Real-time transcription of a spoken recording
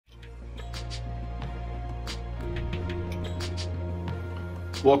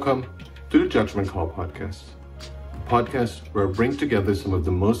Welcome to the Judgment Call podcast, a podcast where I bring together some of the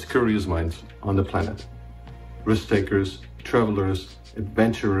most curious minds on the planet. Risk takers, travelers,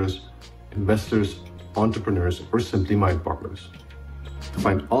 adventurers, investors, entrepreneurs, or simply mind-bogglers. To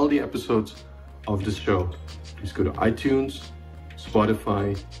find all the episodes of this show, please go to iTunes,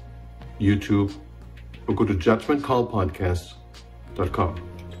 Spotify, YouTube, or go to judgmentcallpodcast.com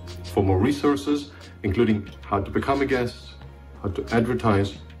for more resources, including how to become a guest, how to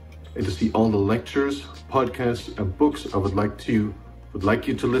advertise, and to see all the lectures, podcasts, and books I would like you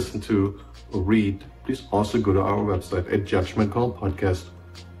to listen to or read. Please also go to our website at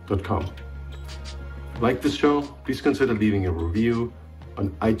judgmentcallpodcast.com. Like this show, please consider leaving a review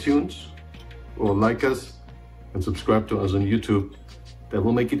on iTunes, or like us and subscribe to us on YouTube. That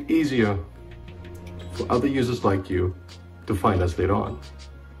will make it easier for other users like you to find us later on.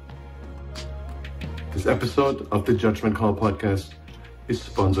 This episode of the Judgment Call podcast is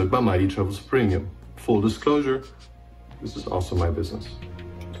sponsored by Mighty Travels Premium. Full disclosure, this is also my business.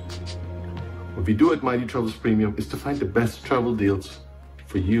 What we do at Mighty Travels Premium is to find the best travel deals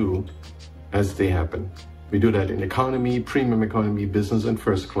for you as they happen. We do that in economy, premium economy, business, and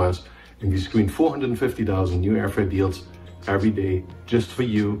first class, and we screen 450,000 new airfare deals every day just for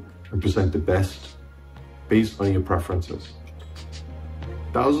you and present the best based on your preferences.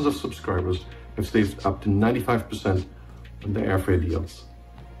 Thousands of subscribers have saved up to 95% on their airfare deals.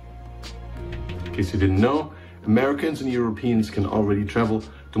 In case you didn't know, Americans and Europeans can already travel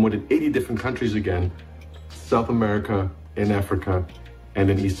to more than 80 different countries again, South America, in Africa,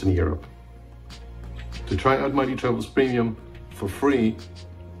 and in Eastern Europe. To try out Mighty Travels Premium for free,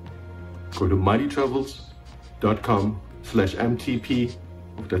 go to mightytravels.com/MTP.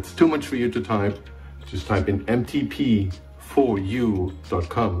 If that's too much for you to type, just type in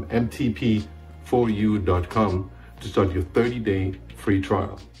MTP4U.com, MTP4U.com to start your 30-day free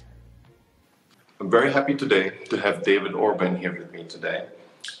trial. I'm very happy today to have David Orban here with me today.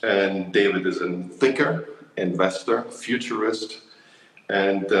 And David is a thinker, investor, futurist,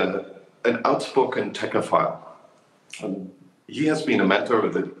 and an outspoken techophile. He has been a mentor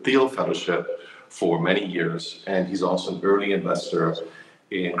of the Thiel Fellowship for many years, and he's also an early investor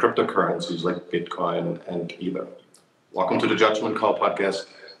in cryptocurrencies like Bitcoin and Ether. Welcome to the Judgment Call podcast.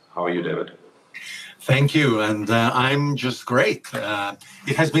 How are you, David? Thank you, and I'm just great.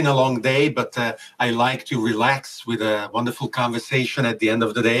 It has been a long day, but I like to relax with a wonderful conversation at the end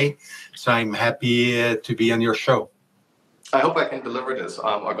of the day, so I'm happy to be on your show. I hope I can deliver this.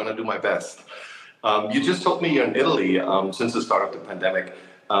 I'm going to do my best. You just told me you're in Italy since the start of the pandemic.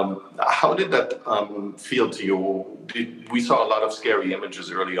 How did that feel to you? We saw a lot of scary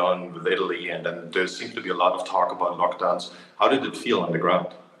images early on with Italy, and then there seems to be a lot of talk about lockdowns. How did it feel on the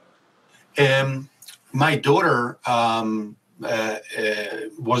ground? My daughter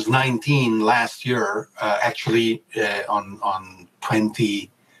was 19 last year, actually on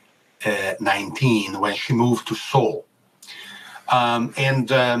 2019 when she moved to Seoul. And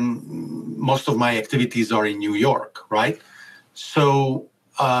most of my activities are in New York, right? So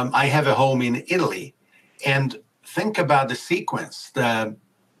I have a home in Italy. And think about the sequence. The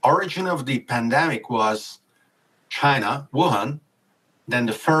origin of the pandemic was China, Wuhan. Then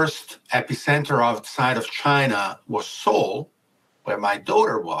the first epicenter outside of China was Seoul, where my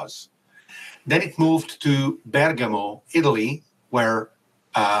daughter was. Then it moved to Bergamo, Italy, where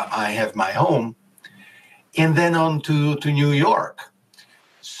I have my home, and then on to New York.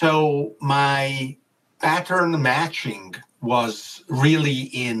 So my pattern matching was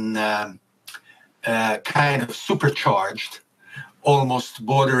really in kind of supercharged, almost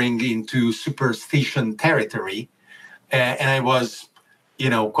bordering into superstition territory. And I was,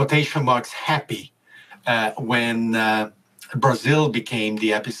 quotation marks, happy when Brazil became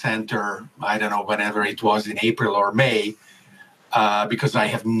the epicenter, I don't know, whenever it was in April or May, because I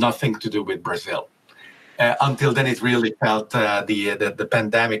have nothing to do with Brazil. Until then, it really felt the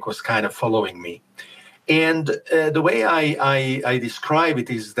pandemic was kind of following me. And the way I describe it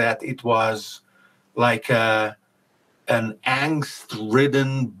is that it was like an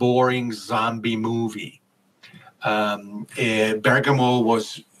angst-ridden, boring zombie movie. Bergamo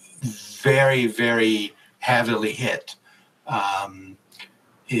was very, very heavily hit. And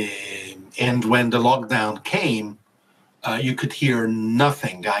when the lockdown came, you could hear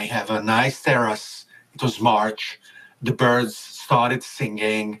nothing. I have a nice terrace. It was March. The birds started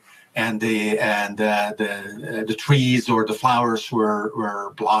singing, and the trees or the flowers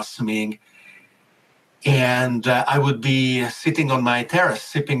were blossoming. And I would be sitting on my terrace,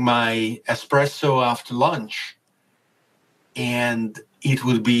 sipping my espresso after lunch, and it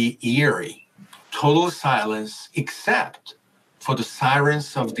would be eerie, total silence, except for the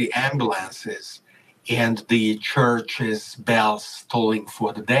sirens of the ambulances and the church's bells tolling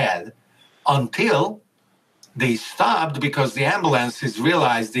for the dead, until they stopped because the ambulances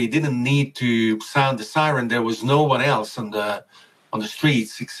realized they didn't need to sound the siren. There was no one else on the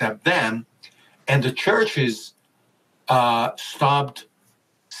streets except them, and the churches stopped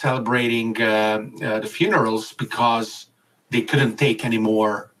celebrating the funerals because they couldn't take any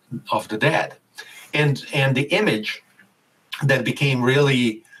more of the dead. And the image that became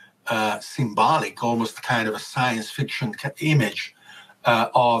really symbolic, almost kind of a science fiction image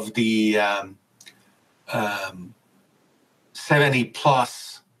of the 70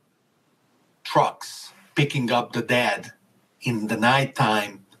 plus trucks picking up the dead in the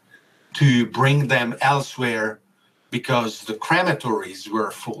nighttime to bring them elsewhere because the crematories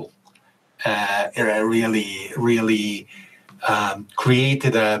were full. Really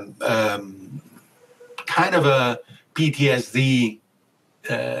created a kind of a PTSD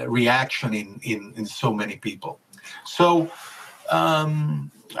reaction in so many people. So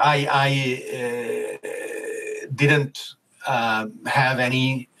I didn't have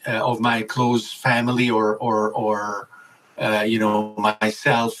any of my close family or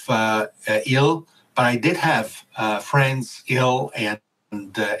myself ill, but I did have friends ill and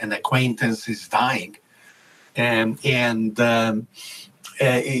acquaintances dying, and it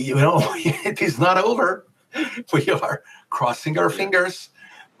is not over. We are crossing our fingers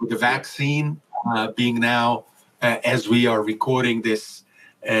with the vaccine being now, as we are recording this,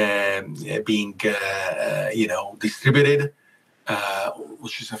 being distributed,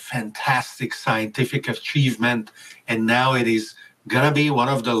 which is a fantastic scientific achievement, and now it is going to be one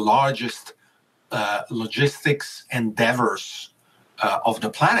of the largest logistics endeavors of the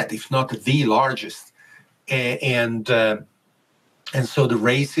planet, if not the largest. And so the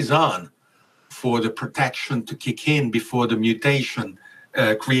race is on for the protection to kick in before the mutation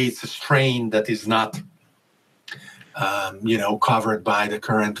creates a strain that is not, covered by the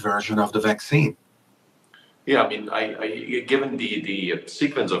current version of the vaccine. Yeah, I mean, I given the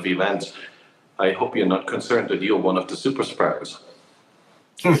sequence of events, I hope you're not concerned that you're one of the super spreaders.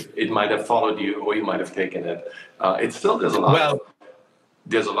 It might have followed you, or you might have taken it. It's still there's a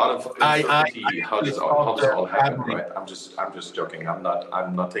lot of uncertainty how this all happened, right? I'm just joking. I'm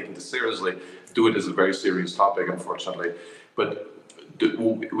not taking this seriously. Do it as a very serious topic, unfortunately. But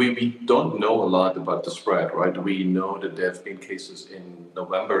we don't know a lot about the spread, right? We know that there have been cases in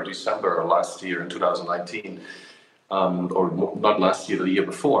November, December last year in 2019, or not last year, the year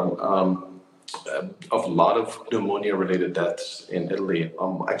before. Of a lot of pneumonia-related deaths in Italy,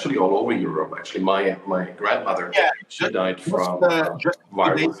 actually all over Europe. Actually, my grandmother, she died from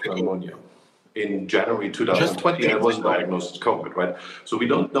viral pneumonia in January 2020, and it wasn't diagnosed as COVID, right? So we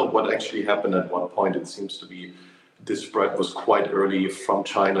don't know what actually happened at what point. It seems to be this spread was quite early from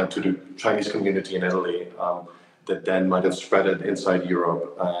China to the Chinese community in Italy, that then might have spread it inside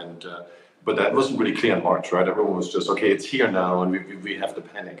Europe, and but that wasn't really clear in March, right? Everyone was just, okay, it's here now, and we have to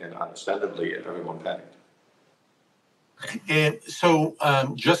panic, and understandably, everyone panicked. And so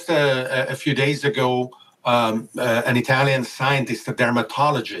just a few days ago, an Italian scientist, a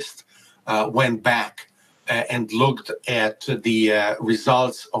dermatologist, went back and looked at the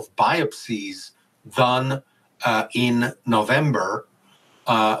results of biopsies done in November,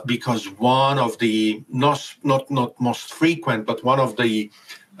 because one of the, not most frequent, but one of the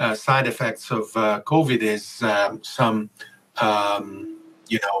side effects of COVID is some,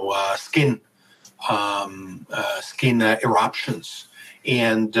 skin eruptions,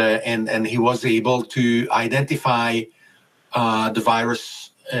 and he was able to identify the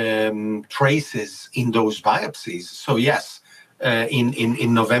virus traces in those biopsies. So yes,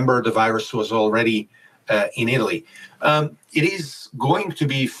 in November the virus was already in Italy. It is going to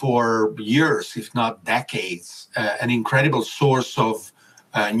be for years, if not decades, an incredible source of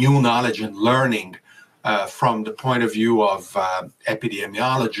new knowledge and learning from the point of view of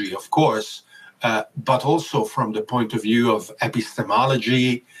epidemiology, of course, but also from the point of view of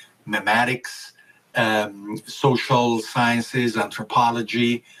epistemology, memetics, social sciences,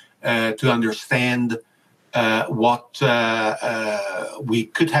 anthropology, to understand what we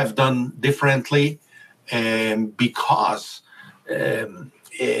could have done differently, because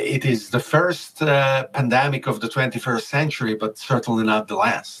it is the first pandemic of the 21st century, but certainly not the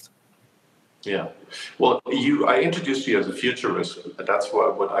last. Yeah. Well, I introduced you as a futurist. That's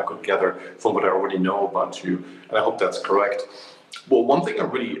what I could gather from what I already know about you, and I hope that's correct. Well, one thing I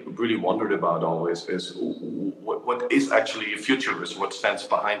really wondered about always is what is actually a futurist? What stands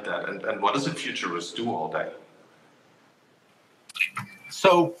behind that? And what does a futurist do all day?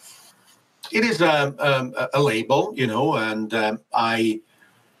 So It is a label, and I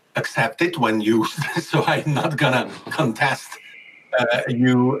accept it when used. So I'm not gonna contest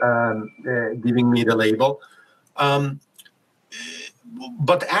you giving me the label.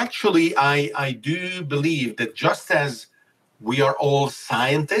 But actually, I do believe that just as we are all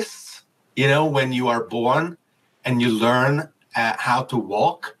scientists, when you are born and you learn how to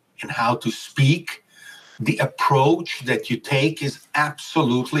walk and how to speak, the approach that you take is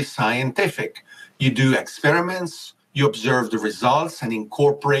absolutely scientific. You do experiments, you observe the results and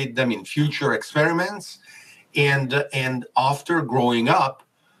incorporate them in future experiments. And after growing up,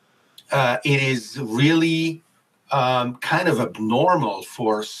 it is really kind of abnormal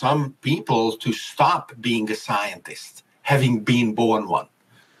for some people to stop being a scientist, having been born one.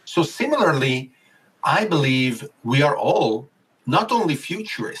 So similarly, I believe we are all not only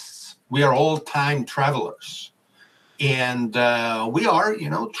futurists, we are all time travelers. And we are,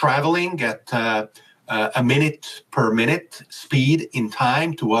 traveling at a minute per minute speed in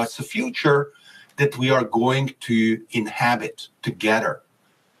time towards a future that we are going to inhabit together.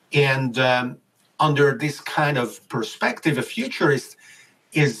 And under this kind of perspective, a futurist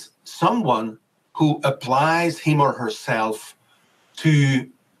is someone who applies him or herself to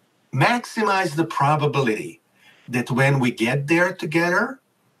maximize the probability that when we get there together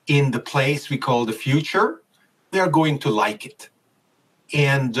in the place we call the future, we are going to like it.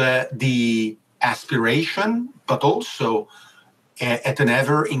 And the aspiration, but also at an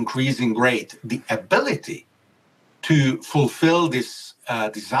ever increasing rate, the ability to fulfill this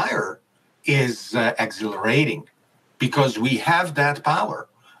desire is exhilarating because we have that power.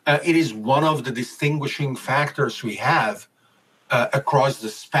 It is one of the distinguishing factors we have across the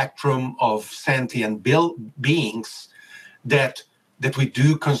spectrum of sentient beings that we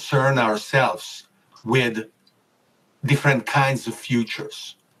do concern ourselves with different kinds of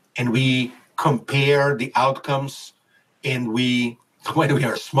futures. And we compare the outcomes, and when we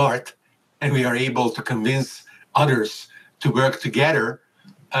are smart and we are able to convince others to work together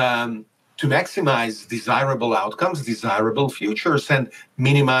to maximize desirable outcomes, desirable futures, and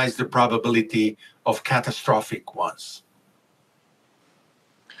minimize the probability of catastrophic ones.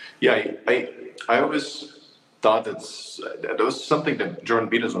 Yeah, I always thought there was something that Jordan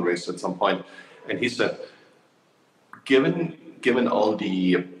Peterson raised at some point, and he said, given all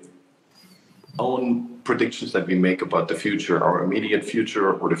the own predictions that we make about the future, our immediate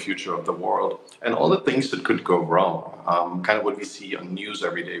future or the future of the world, and all the things that could go wrong, kind of what we see on news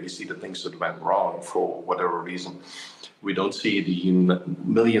every day, we see the things that went wrong for whatever reason. We don't see the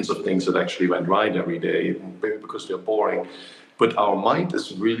millions of things that actually went right every day, maybe because they're boring. But our mind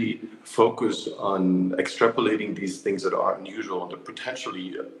is really focused on extrapolating these things that are unusual, that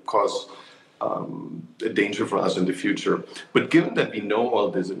potentially cause a danger for us in the future. But given that we know all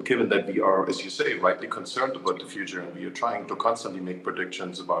this, and given that we are, as you say, rightly concerned about the future, and we are trying to constantly make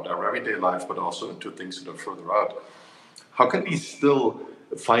predictions about our everyday life, but also into things that are further out, how can we still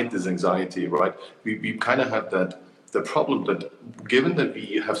fight this anxiety, right? We kind of have the problem that given that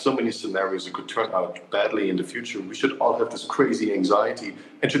we have so many scenarios that could turn out badly in the future, we should all have this crazy anxiety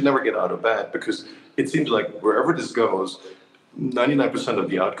and should never get out of bed, because it seems like wherever this goes, 99% of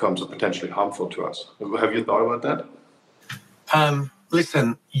the outcomes are potentially harmful to us. Have you thought about that?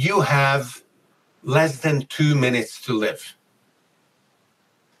 Listen, you have less than 2 minutes to live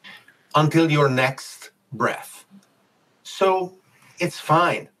until your next breath. So it's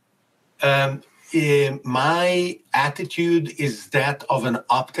fine. My attitude is that of an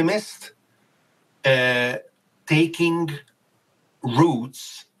optimist taking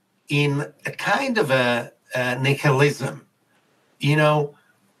roots in a kind of a nihilism.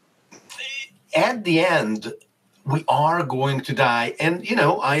 At the end, we are going to die. And,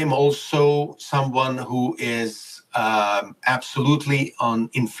 I am also someone who is absolutely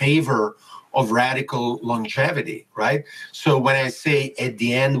in favor of radical longevity, right? So when I say at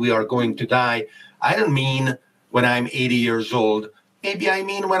the end we are going to die, I don't mean when I'm 80 years old. Maybe I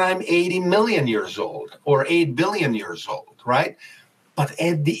mean when I'm 80 million years old or 8 billion years old, right? But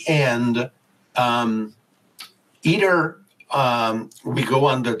at the end, either we go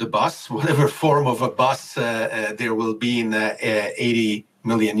under the bus, whatever form of a bus there will be in 80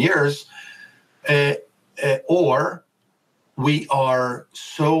 million years, or we are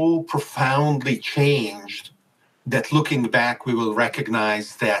so profoundly changed that looking back, we will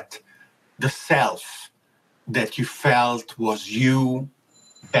recognize that the self that you felt was you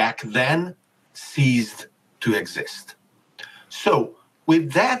back then ceased to exist. So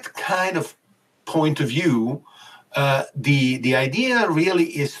with that kind of point of view, the idea really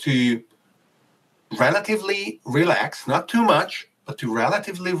is to relatively relax, not too much, but to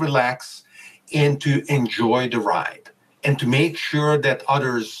relatively relax and to enjoy the ride, and to make sure that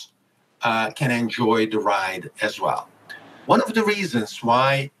others can enjoy the ride as well. One of the reasons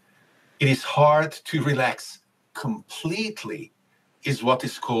why it is hard to relax completely is what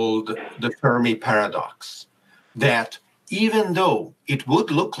is called the Fermi paradox. That even though it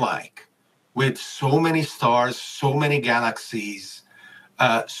would look like, with so many stars, so many galaxies,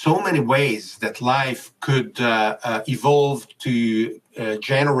 so many ways that life could evolve to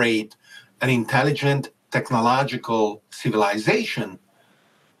generate an intelligent technological civilization,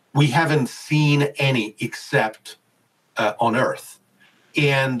 we haven't seen any except on Earth.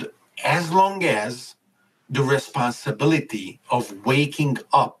 And as long as the responsibility of waking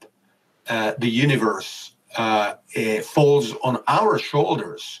up the universe falls on our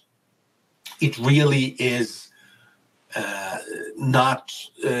shoulders, it really is not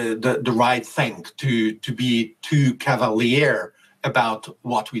the right thing to be too cavalier about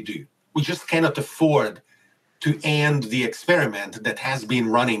what we do. We just cannot afford to end the experiment that has been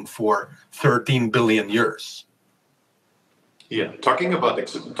running for 13 billion years. Yeah, talking about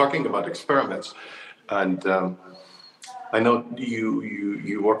experiments, and I know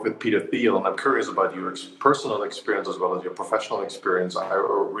you work with Peter Thiel, and I'm curious about your personal experience as well as your professional experience. I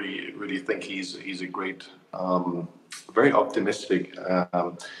really think he's a great, very optimistic,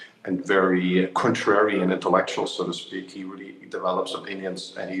 and very contrarian intellectual, so to speak. He really develops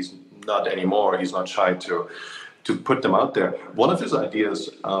opinions, and he's not anymore. He's not shy to put them out there. One of his ideas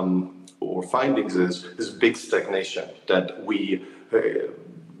or findings is this big stagnation, that we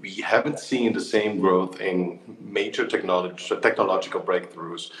haven't seen the same growth in major technological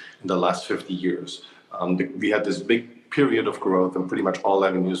breakthroughs in the last 50 years. We had this big period of growth in pretty much all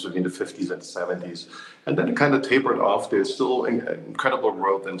avenues within the 50s and 70s. And then it kind of tapered off. There's still incredible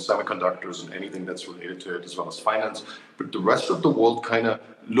growth in semiconductors and anything that's related to it, as well as finance. But the rest of the world kind of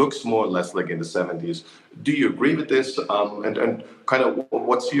looks more or less like in the 70s. Do you agree with this? And kind of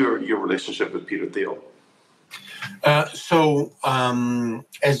what's your relationship with Peter Thiel? As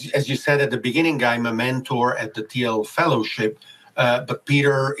you said at the beginning, I'm a mentor at the Thiel Fellowship, but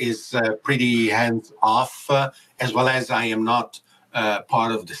Peter is pretty hands-off, as well as I am not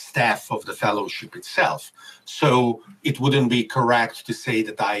part of the staff of the fellowship itself. So it wouldn't be correct to say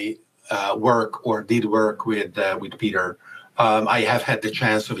that I work or did work with Peter. I have had the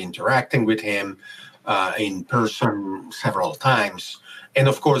chance of interacting with him in person several times. And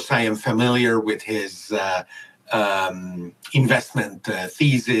of course, I am familiar with his investment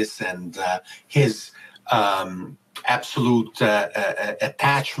thesis and his absolute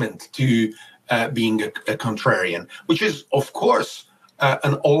attachment to being a contrarian, which is, of course,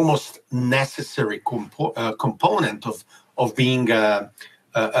 an almost necessary component of being a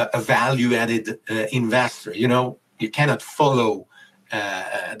value-added investor. You know, you cannot follow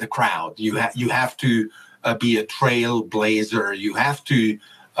the crowd. You have to be a trailblazer. You have to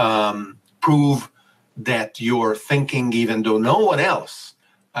prove that you're thinking, even though no one else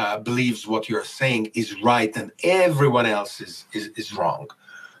believes what you're saying is right and everyone else is wrong.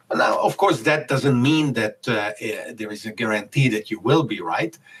 Now, of course, that doesn't mean that there is a guarantee that you will be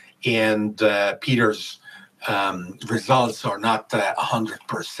right. And Peter's results are not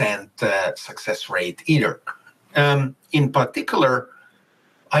 100% success rate either. In particular,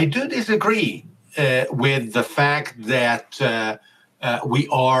 I do disagree with the fact that we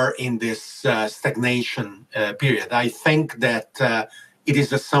are in this stagnation period. I think that it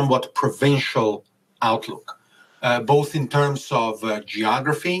is a somewhat provincial outlook, both in terms of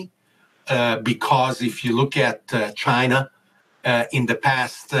geography, because if you look at China in the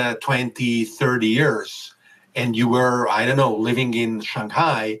past 20, 30 years, and you were, I don't know, living in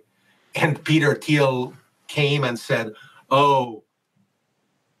Shanghai, and Peter Thiel came and said, oh,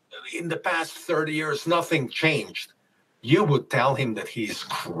 in the past 30 years, nothing changed. You would tell him that he's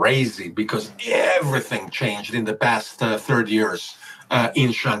crazy, because everything changed in the past 30 years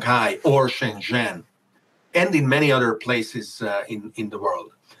in Shanghai or Shenzhen and in many other places in the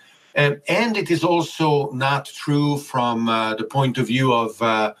world. And it is also not true from the point of view of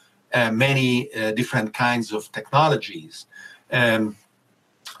many different kinds of technologies.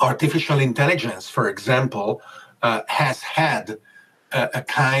 Artificial intelligence, for example, has had a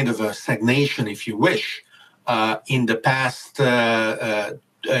kind of a stagnation, if you wish, in the past,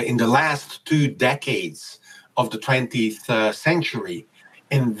 in the last 2 decades of the 20th century.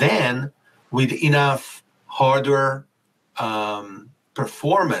 And then with enough hardware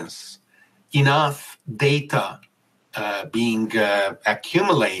performance, enough data being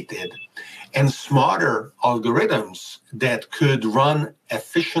accumulated, and smarter algorithms that could run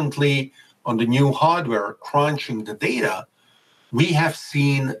efficiently on the new hardware, crunching the data, we have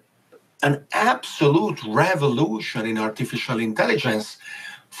seen an absolute revolution in artificial intelligence,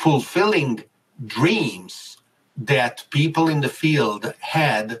 fulfilling dreams that people in the field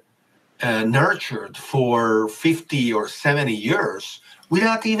had nurtured for 50 or 70 years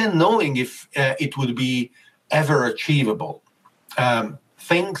without even knowing if it would be ever achievable.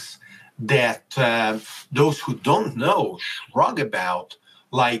 Things that those who don't know shrug about,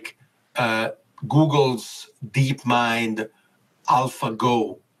 like Google's DeepMind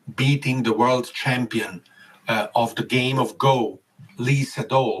AlphaGo beating the world champion of the game of Go, Lee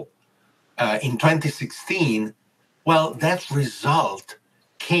Sedol, in 2016. Well, that result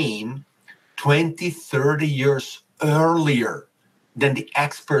came 20, 30 years earlier than the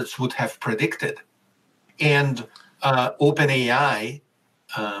experts would have predicted. And OpenAI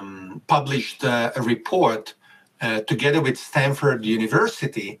published a report together with Stanford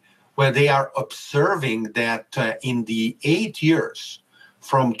University, where they are observing that in the 8 years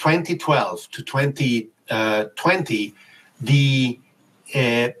from 2012 to 2020, the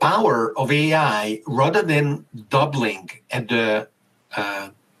power of AI, rather than doubling at the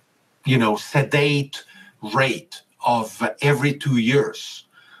sedate rate of every 2 years,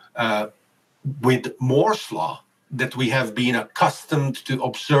 with Moore's law that we have been accustomed to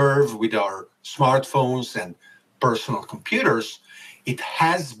observe with our smartphones and personal computers, it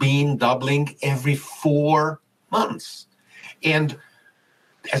has been doubling every 4 months. And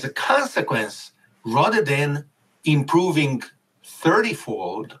as a consequence, rather than improving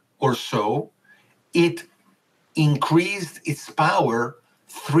 30-fold or so, it increased its power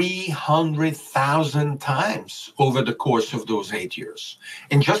 300,000 times over the course of those 8 years.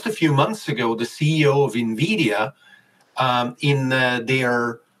 And just a few months ago, the CEO of NVIDIA, in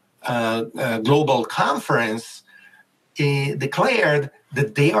their global conference, declared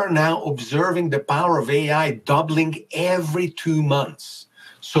that they are now observing the power of AI doubling every 2 months.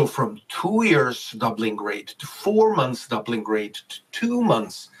 So from 2 years doubling rate to 4 months doubling rate to 2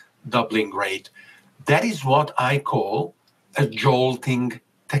 months doubling rate, that is what I call a jolting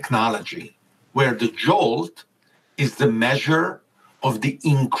technology, where the jolt is the measure of the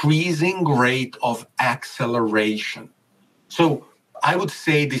increasing rate of acceleration. So I would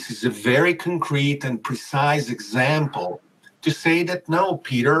say this is a very concrete and precise example to say that, no,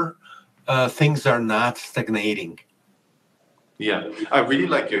 Peter, things are not stagnating. Yeah, I really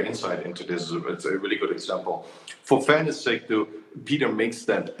like your insight into this. It's a really good example. For fairness sake, though, Peter makes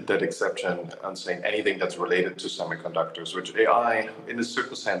that exception on saying anything that's related to semiconductors, which AI, in a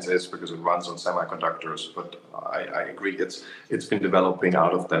certain sense, is because it runs on semiconductors. But I agree, it's been developing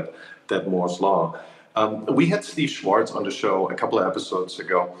out of that Moore's law. We had Steve Schwartz on the show a couple of episodes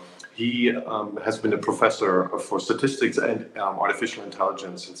ago. He has been a professor for statistics and artificial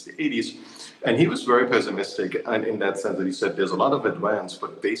intelligence since the 80s. And he was very pessimistic, and in that sense that he said there's a lot of advance,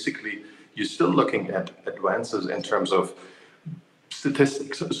 but basically you're still looking at advances in terms of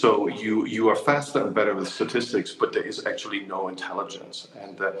statistics. So you are faster and better with statistics, but there is actually no intelligence.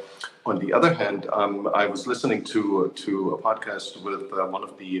 And on the other hand, I was listening to a podcast with one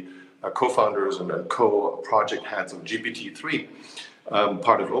of the co-founders and co-project heads of GPT-3,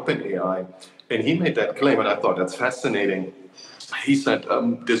 part of OpenAI, and he made that claim, and I thought that's fascinating. He said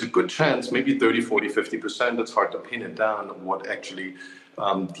there's a good chance, maybe 30, 40, 50%, it's hard to pin it down what actually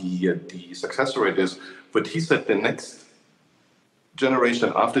the success rate is, but he said the next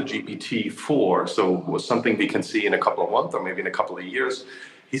generation after GPT-4, so was something we can see in a couple of months or maybe in a couple of years,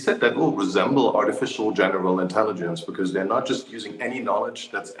 he said that will resemble artificial general intelligence because they're not just using any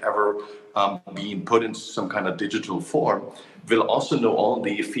knowledge that's ever been put into some kind of digital form. We'll also know all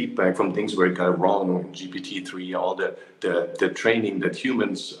the feedback from things where it got wrong in GPT-3, all the training that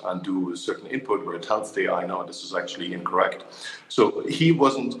humans do with certain input where it tells the AI, no, this is actually incorrect. So he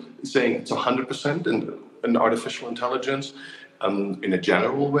wasn't saying it's 100% in artificial intelligence. In a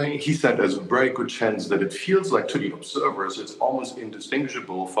general way, he said there's a very good chance that it feels like to the observers, it's almost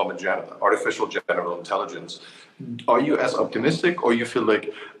indistinguishable from artificial general intelligence. Are you as optimistic, or you feel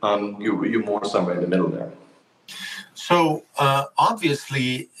like you're more somewhere in the middle there? So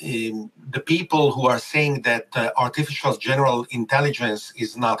obviously, the people who are saying that artificial general intelligence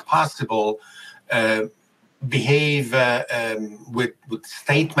is not possible behave with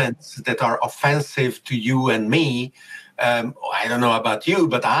statements that are offensive to you and me. I don't know about you,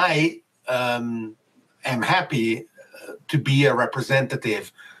 but I am happy to be a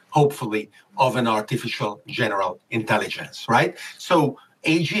representative, hopefully, of an artificial general intelligence, right? So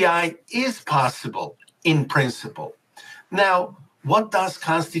AGI is possible in principle. Now, what does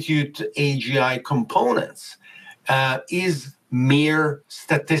constitute AGI components? Is mere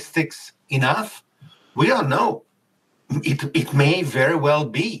statistics enough? We don't know. it may very well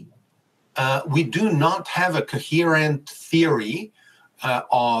be. We do not have a coherent theory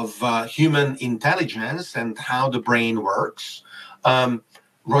of human intelligence and how the brain works.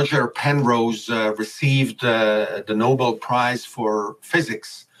 Roger Penrose received the Nobel Prize for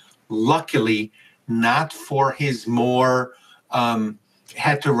Physics, luckily not for his more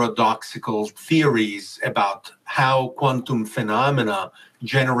heterodoxical theories about how quantum phenomena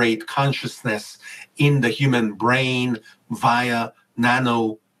generate consciousness in the human brain via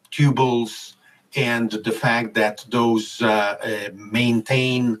nanotubules, and the fact that those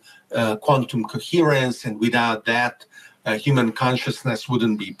maintain quantum coherence, and without that, human consciousness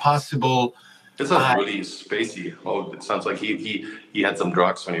wouldn't be possible. This sounds really spacey. Oh, it sounds like he had some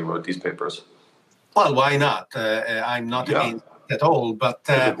drugs when he wrote these papers. Well, why not? I'm not against it at all, but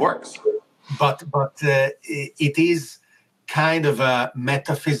if it works. But it is kind of a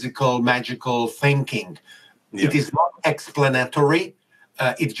metaphysical, magical thinking. Yeah. It is not explanatory.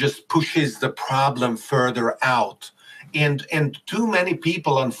 It just pushes the problem further out. And too many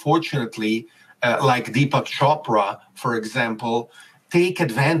people, unfortunately, like Deepak Chopra, for example, take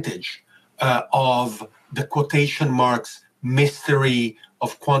advantage of the quotation marks mystery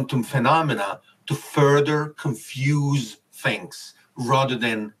of quantum phenomena to further confuse things rather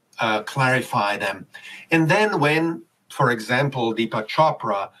than clarify them. And then when, for example, Deepak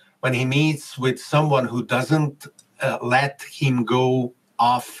Chopra, when he meets with someone who doesn't let him go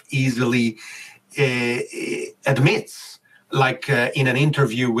off easily, admits, like in an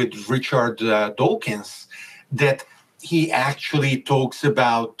interview with Richard Dawkins, that he actually talks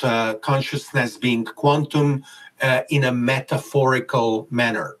about consciousness being quantum in a metaphorical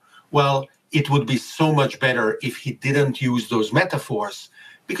manner. Well, it would be so much better if he didn't use those metaphors,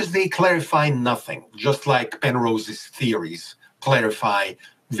 because they clarify nothing, just like Penrose's theories clarify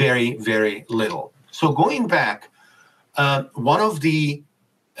very, very little. So going back, one of the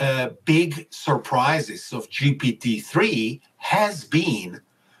big surprises of GPT-3 has been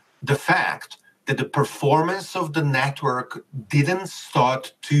the fact that the performance of the network didn't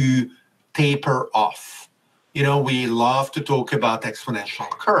start to taper off. You know, we love to talk about exponential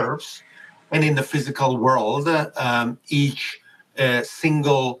curves, and in the physical world, each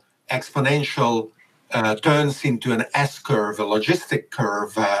single exponential turns into an S-curve, a logistic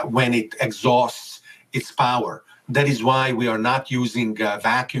curve, when it exhausts its power. That is why we are not using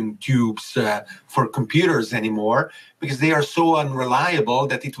vacuum tubes for computers anymore, because they are so unreliable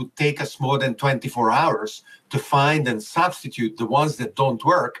that it would take us more than 24 hours to find and substitute the ones that don't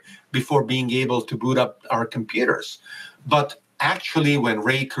work before being able to boot up our computers. But actually, when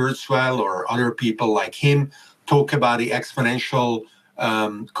Ray Kurzweil or other people like him talk about the exponential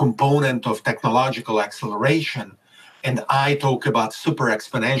component of technological acceleration, and I talk about super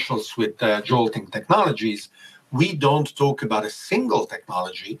exponentials with jolting technologies, we don't talk about a single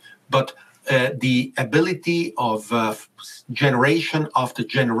technology, but the ability of generation after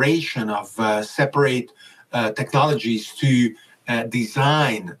generation of separate technologies to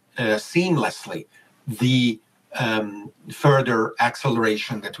design seamlessly the further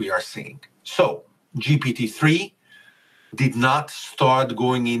acceleration that we are seeing. So GPT-3 did not start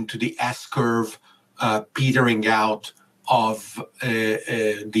going into the S-curve, petering out of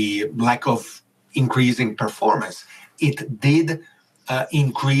the lack of increasing performance. It did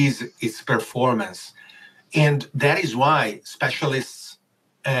increase its performance. And that is why specialists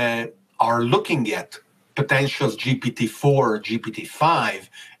are looking at potential GPT-4, GPT-5,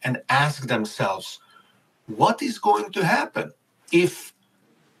 and ask themselves, what is going to happen if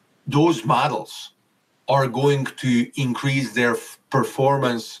those models are going to increase their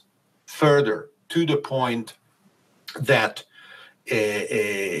performance further to the point that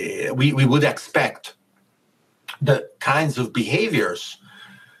we would expect the kinds of behaviors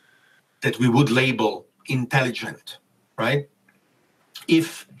that we would label intelligent, right?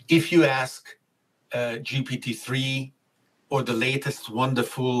 If you ask GPT-3 or the latest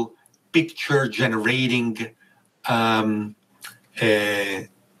wonderful picture generating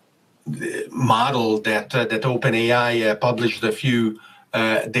model that OpenAI published a few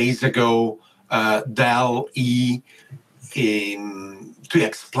days ago, DAL-E, to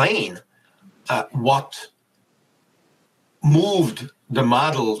explain what moved the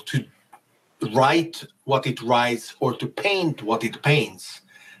model to write what it writes or to paint what it paints,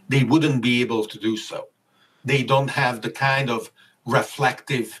 they wouldn't be able to do so. They don't have the kind of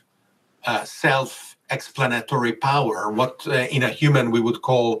reflective, self-explanatory power, what in a human we would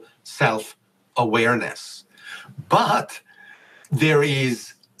call self-awareness. But there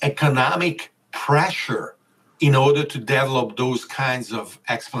is economic pressure in order to develop those kinds of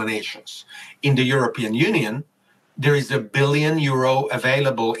explanations. In the European Union, there is €1 billion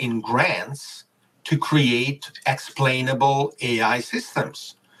available in grants to create explainable AI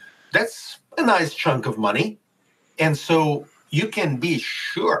systems. That's a nice chunk of money. And so you can be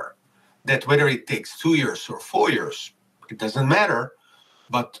sure that whether it takes 2 years or 4 years, it doesn't matter,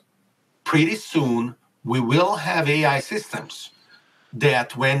 but pretty soon we will have AI systems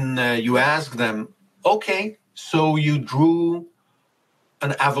that when you ask them, okay, so you drew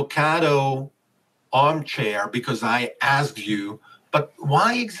an avocado armchair because I asked you, but why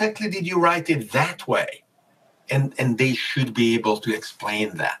exactly did you write it that way? And they should be able to explain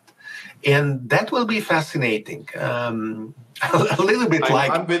that. And that will be fascinating. A little bit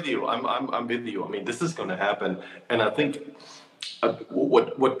I'm with you. I'm with you. I mean, this is going to happen. And I think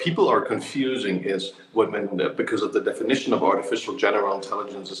what people are confusing is because of the definition of artificial general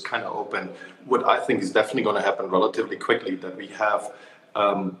intelligence is kind of open. What I think is definitely going to happen relatively quickly, that we have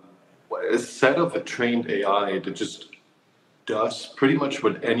a set of a trained AI that just does pretty much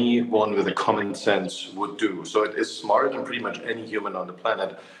what anyone with a common sense would do. So it is smarter than pretty much any human on the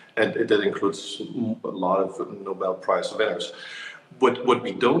planet, and that includes a lot of Nobel Prize winners. What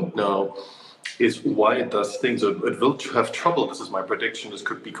we don't know is why it does things. It will have trouble. This is my prediction. This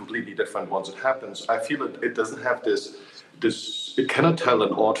could be completely different once it happens. I feel it doesn't have this. It cannot tell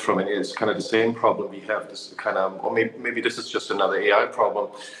an ought from an is. Kind of the same problem we have. This kind of, or maybe this is just another AI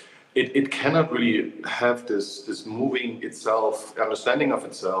problem. It cannot really have this moving itself, understanding of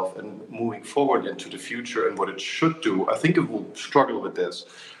itself, and moving forward into the future and what it should do. I think it will struggle with this,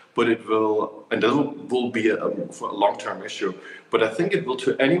 but it will, and this will be a long-term issue. But I think it will,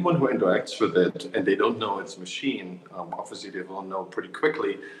 to anyone who interacts with it and they don't know it's a machine, obviously they will know pretty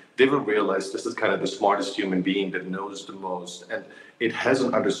quickly, they will realize this is kind of the smartest human being that knows the most. And it has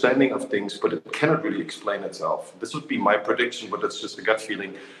an understanding of things, but it cannot really explain itself. This would be my prediction, but that's just a gut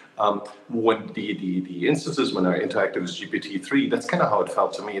feeling. When the instances when I interacted with GPT-3, that's kind of how it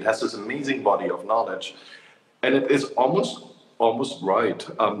felt to me. It has this amazing body of knowledge, and it is almost right,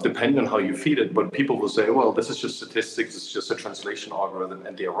 depending on how you feed it. But people will say, well, this is just statistics, it's just a translation algorithm,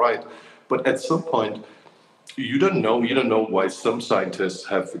 and they're right. But at some point, you don't know why some scientists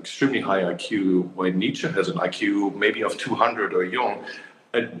have extremely high IQ, why Nietzsche has an IQ maybe of 200 or Jung.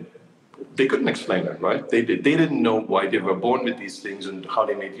 And they couldn't explain it, right? They didn't know why they were born with these things and how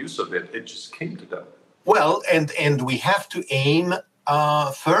they made use of it. It just came to them. Well, and we have to aim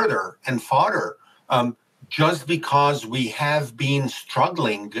further and farther. Just because we have been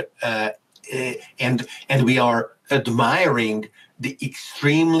struggling and we are admiring the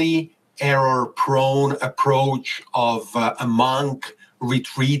extremely error-prone approach of a monk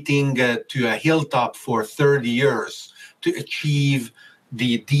retreating to a hilltop for 30 years to achieve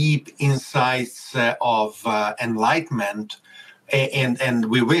the deep insights of enlightenment, and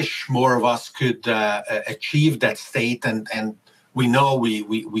we wish more of us could achieve that state, and we know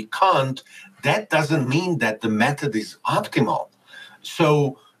we can't. That doesn't mean that the method is optimal.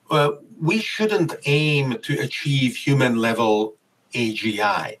 So we shouldn't aim to achieve human level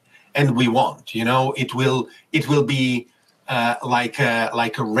AGI, and we won't. You know, it will be like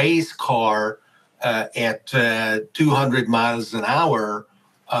a race car at 200 miles an hour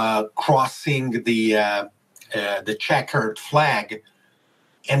crossing the checkered flag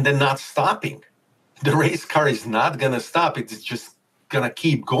and then not stopping. The race car is not going to stop. It's just going to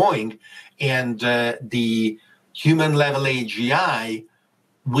keep going. And the human level AGI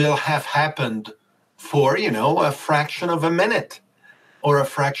will have happened for, a fraction of a minute or a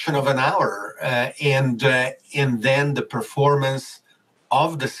fraction of an hour. And then the performance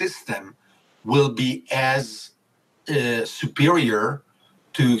of the system will be as superior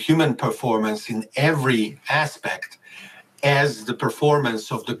to human performance in every aspect as the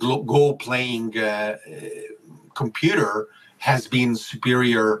performance of the Go playing computer has been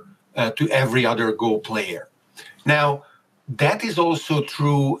superior to every other Go player. Now, that is also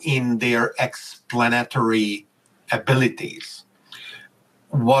true in their explanatory abilities.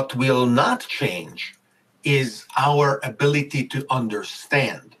 What will not change is our ability to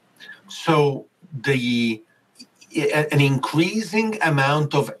understand. So an increasing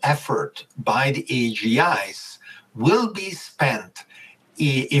amount of effort by the AGIs will be spent,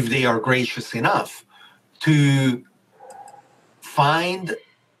 if they are gracious enough, to find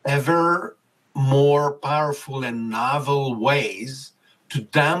ever more powerful and novel ways to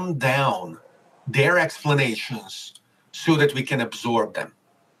dumb down their explanations so that we can absorb them.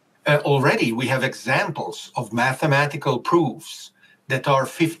 Already we have examples of mathematical proofs that are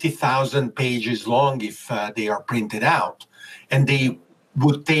 50,000 pages long if they are printed out, and they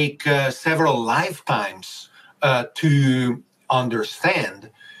would take several lifetimes to understand.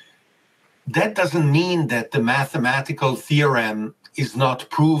 that doesn't mean that the mathematical theorem is not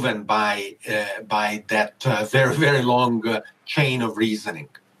proven by that very, very long chain of reasoning.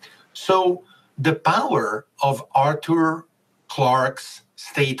 So the power of Arthur Clarke's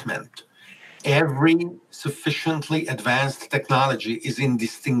statement, every sufficiently advanced technology is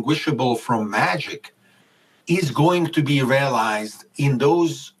indistinguishable from magic, is going to be realized in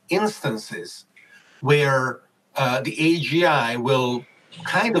those instances where the AGI will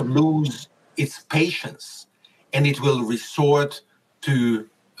kind of lose its patience, and it will resort to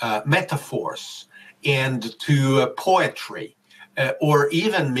metaphors and to poetry or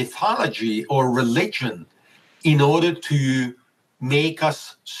even mythology or religion in order to make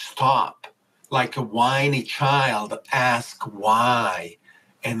us stop, like a whiny child, ask why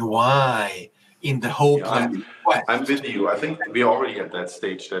and why, in the hope that... I'm with you. I think we're already at that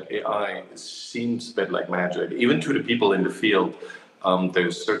stage that AI seems a bit like magic. Even to the people in the field,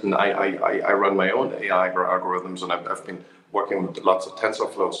 there's certain. I run my own AI algorithms, and I've been working with lots of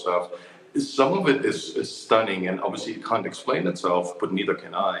TensorFlow stuff. Some of it is stunning, and obviously it can't explain itself, but neither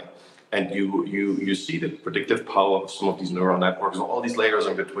can I. And you see the predictive power of some of these neural networks, all these layers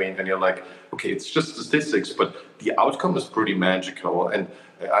in between, and you're like, okay, it's just statistics, but the outcome is pretty magical. And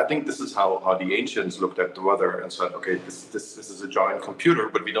I think this is how the ancients looked at the weather and said, okay, this is a giant computer,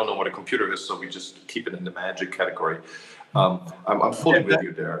 but we don't know what a computer is, so we just keep it in the magic category. I'm fully with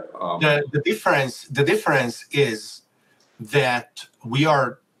you there. The difference is that we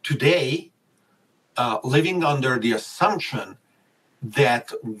are today living under the assumption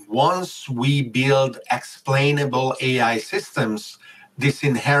that once we build explainable AI systems, this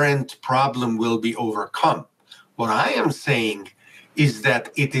inherent problem will be overcome. What I am saying is that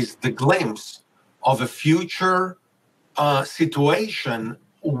it is the glimpse of a future situation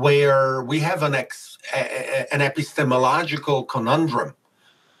where we have an epistemological conundrum.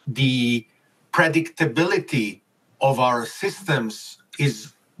 The predictability of our systems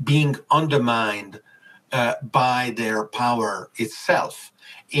is being undermined by their power itself.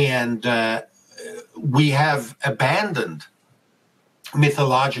 And we have abandoned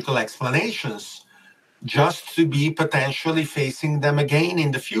mythological explanations just to be potentially facing them again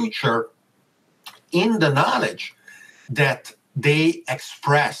in the future, in the knowledge that they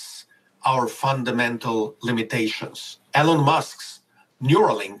express our fundamental limitations. Elon Musk's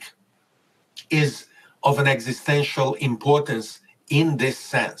Neuralink is of an existential importance in this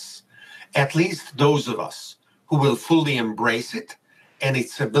sense. At least those of us who will fully embrace it and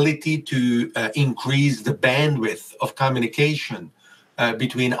its ability to increase the bandwidth of communication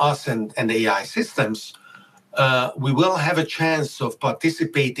between us and AI systems, we will have a chance of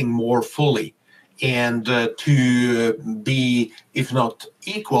participating more fully and to be, if not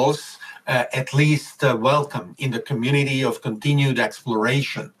equals, at least welcome in the community of continued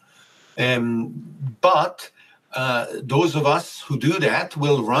exploration. But those of us who do that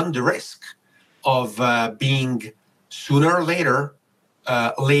will run the risk of being sooner or later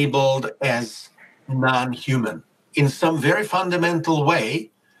labeled as non-human in some very fundamental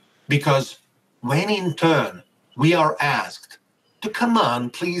way, because when in turn we are asked to come on,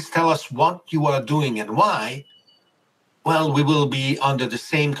 please tell us what you are doing and why, well, we will be under the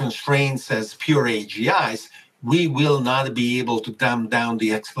same constraints as pure AGIs. We will not be able to dumb down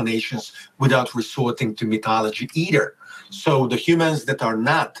the explanations without resorting to mythology either. So the humans that are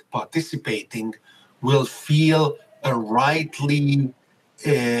not participating will feel a rightly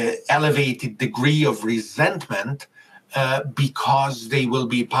elevated degree of resentment because they will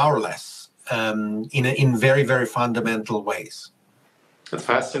be powerless in very, very fundamental ways. That's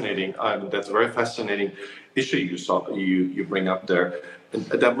fascinating. That's a very fascinating issue you bring up there. And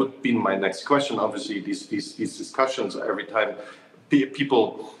that would be my next question. Obviously, these discussions, every time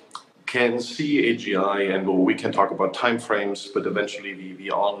people can see AGI, and we can talk about timeframes, but eventually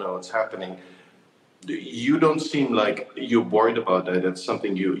we all know it's happening. You don't seem like you're worried about that. It's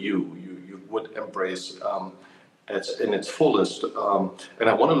something you would embrace in its fullest. And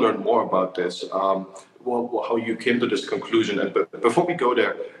I want to learn more about this. How you came to this conclusion. And before we go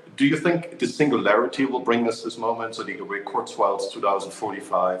there, do you think the singularity will bring us this moment? So the Kurzweil's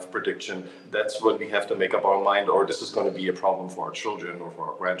 2045 prediction, that's what we have to make up our mind, or this is going to be a problem for our children or for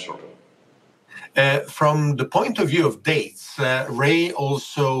our grandchildren? From the point of view of dates, Ray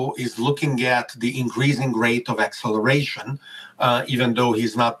also is looking at the increasing rate of acceleration, even though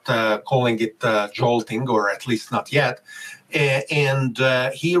he's not calling it jolting, or at least not yet. And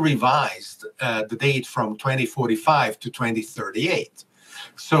he revised the date from 2045 to 2038.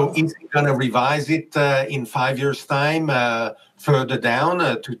 So is he going to revise it in 5 years' time, further down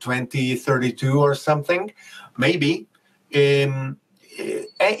to 2032 or something? Maybe.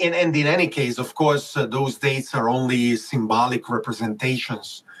 and in any case, of course, those dates are only symbolic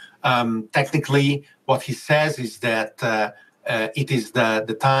representations. Technically, what he says is that it is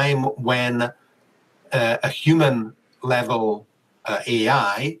the time when a human level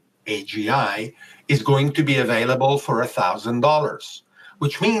AI, AGI, is going to be available for $1,000,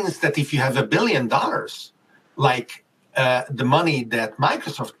 which means that if you have $1 billion, like the money that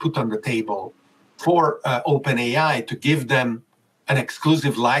Microsoft put on the table for OpenAI to give them an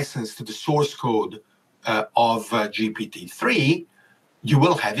exclusive license to the source code of GPT-3, you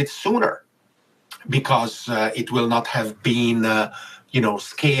will have it sooner, because it will not have been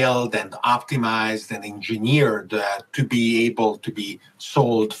scaled and optimized and engineered to be able to be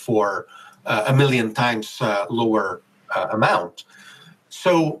sold for a million times lower amount.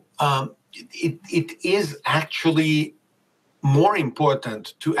 So it is actually more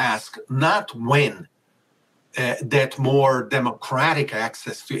important to ask not when that more democratic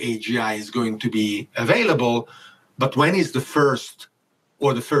access to AGI is going to be available, but when is the first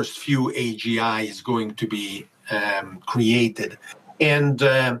or the first few AGI is going to be created. And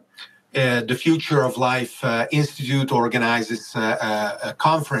the Future of Life Institute organizes a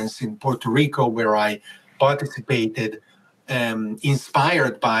conference in Puerto Rico where I participated,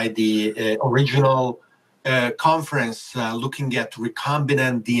 inspired by the original conference looking at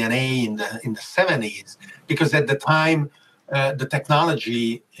recombinant DNA in the 70s, because at the time the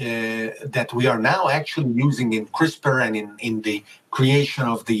technology that we are now actually using in CRISPR and in the creation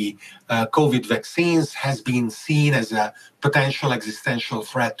of the COVID vaccines has been seen as a potential existential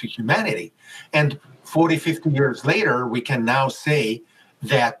threat to humanity. And 40, 50 years later, we can now say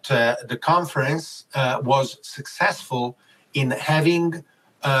that the conference was successful in having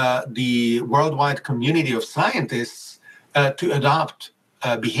the worldwide community of scientists to adopt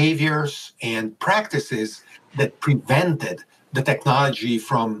behaviors and practices that prevented the technology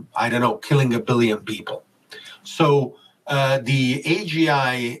from, killing 1 billion people. So the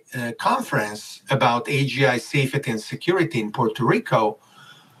AGI conference about AGI safety and security in Puerto Rico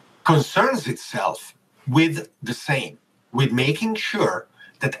concerns itself with the same, with making sure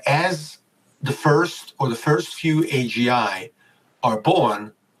that as the first few AGI are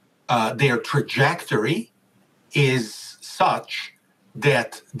born, their trajectory is such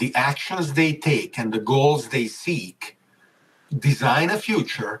that the actions they take and the goals they seek design a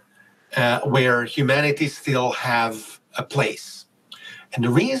future where humanity still have a place. And the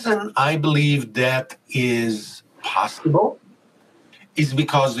reason I believe that is possible is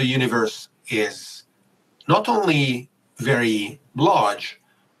because the universe is not only very large,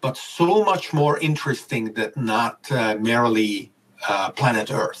 but so much more interesting than not merely planet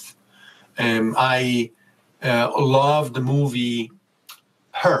Earth. I love the movie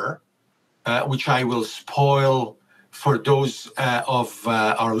Her, which I will spoil for those of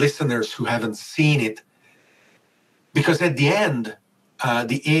our listeners who haven't seen it, because at the end,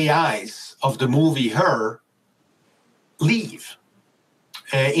 the AIs of the movie Her leave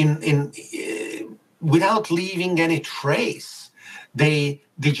without leaving any trace. They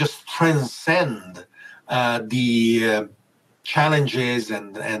just transcend the challenges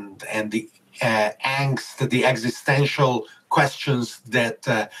and the angst, the existential questions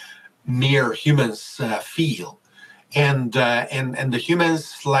that mere humans feel, and the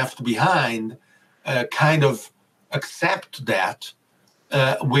humans left behind kind of accept that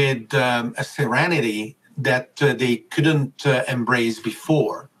with a serenity that they couldn't embrace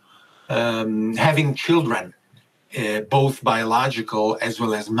before. Having children, both biological as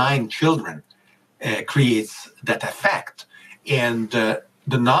well as mind children, creates that effect, and the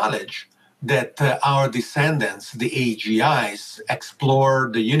knowledge that our descendants, the AGIs, explore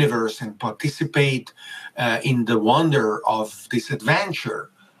the universe and participate in the wonder of this adventure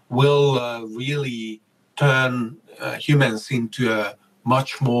will really turn humans into a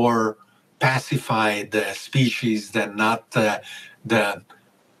much more pacified species than not the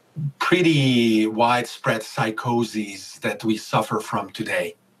pretty widespread psychoses that we suffer from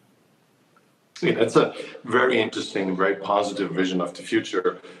today. Yeah, that's a very interesting, very positive vision of the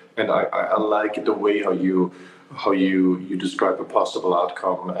future, and I like the way how you describe a possible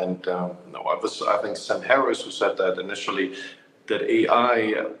outcome. And I think Sam Harris who said that initially, that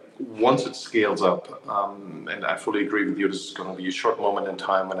AI, once it scales up, and I fully agree with you, this is going to be a short moment in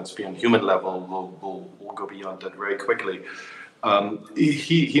time when it's beyond human level. We'll go beyond that very quickly.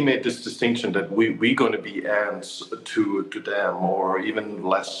 He made this distinction that we're going to be ants to them, or even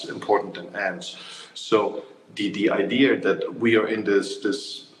less important than ants. So the idea that we are in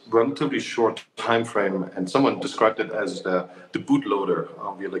this relatively short time frame, and someone described it as the bootloader.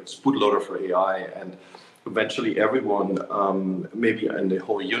 We're like this bootloader for AI, and eventually everyone, maybe in the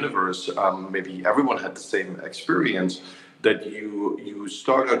whole universe, maybe everyone had the same experience, that you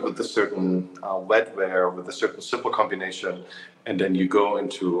start out with a certain wetware, with a certain simple combination, and then you go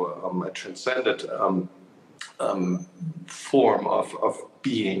into a transcendent form of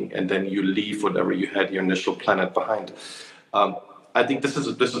being, and then you leave whatever you had your initial planet behind. Um, I think this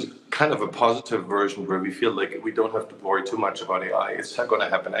is kind of a positive version where we feel like we don't have to worry too much about AI. It's not going to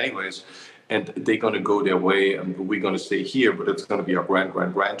happen anyways, and they're going to go their way, and we're going to stay here. But it's going to be our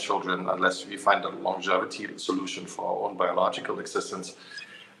grandchildren unless we find a longevity solution for our own biological existence.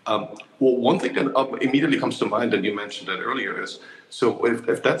 Well, one thing that immediately comes to mind, and you mentioned that earlier, is so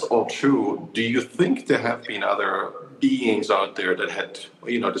if that's all true, do you think there have been other beings out there that had,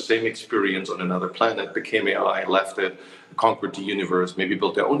 the same experience on another planet, became AI, left it, conquered the universe, maybe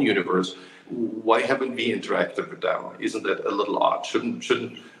built their own universe? Why haven't we interacted with them? Isn't that a little odd? Shouldn't,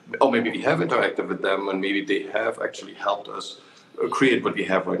 or maybe we have interacted with them and maybe they have actually helped us create what we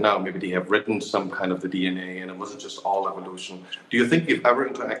have right now. Maybe they have written some kind of the DNA and it wasn't just all evolution. Do you think we've ever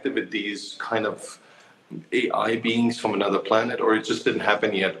interacted with these kind of AI beings from another planet, or it just didn't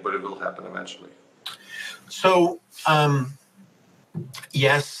happen yet, but it will happen eventually? So,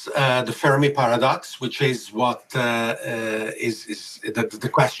 yes, the Fermi paradox, which is what is the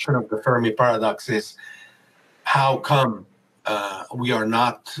question of the Fermi paradox is, how come we are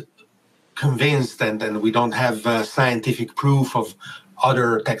not convinced and we don't have scientific proof of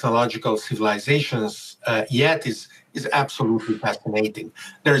other technological civilizations yet is absolutely fascinating.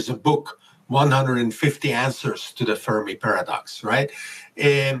 There's a book, 150 Answers to the Fermi Paradox, right?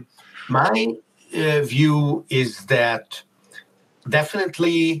 My view is that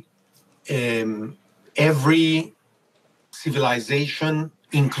definitely every civilization,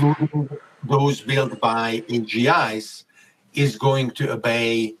 including those built by AGIs, is going to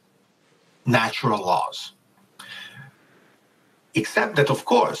obey natural laws. Except that, of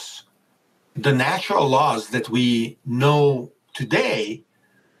course, the natural laws that we know today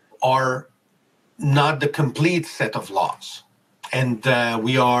are not the complete set of laws. And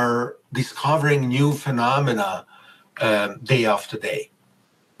we are discovering new phenomena day after day.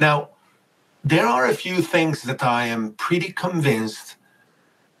 Now, there are a few things that I am pretty convinced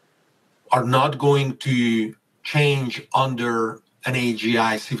are not going to change under an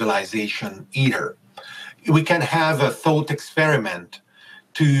AGI civilization either. We can have a thought experiment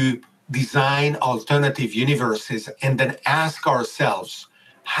to design alternative universes and then ask ourselves,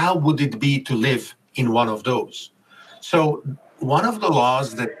 how would it be to live in one of those? So one of the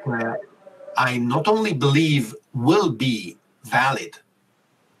laws that I not only believe will be valid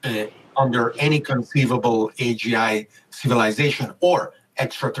under any conceivable AGI civilization or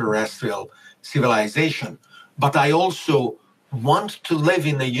extraterrestrial civilization, but I also want to live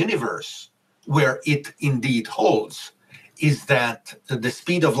in a universe where it indeed holds, is that the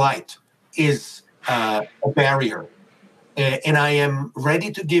speed of light is a barrier. And I am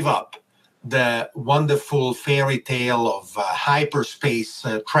ready to give up the wonderful fairy tale of hyperspace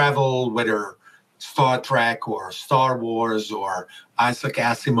travel, whether Star Trek or Star Wars or Isaac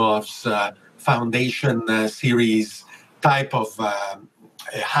Asimov's Foundation series type of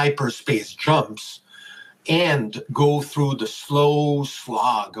hyperspace jumps, and go through the slow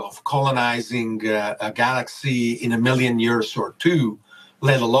slog of colonizing a galaxy in 1 million years or two,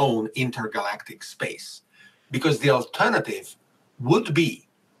 let alone intergalactic space. Because the alternative would be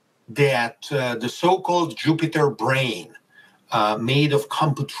that the so-called Jupiter brain made of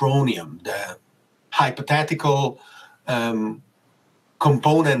computronium, the hypothetical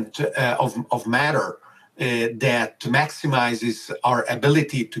component of matter that maximizes our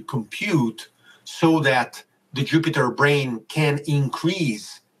ability to compute, so that the Jupiter brain can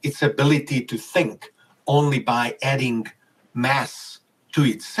increase its ability to think only by adding mass to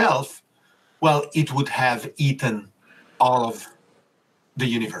itself, well, it would have eaten all of the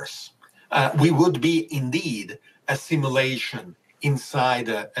universe. We would be indeed a simulation inside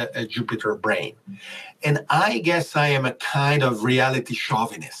a Jupiter brain. And I guess I am a kind of reality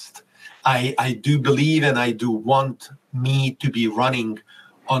chauvinist. I do believe and I do want me to be running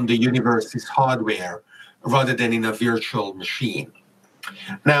on the universe's hardware rather than in a virtual machine.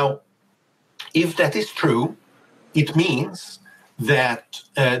 Now, if that is true, it means that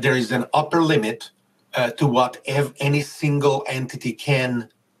there is an upper limit to what any single entity can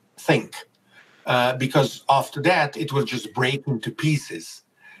think. Because after that, it will just break into pieces,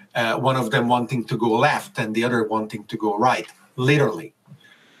 one of them wanting to go left and the other wanting to go right, literally.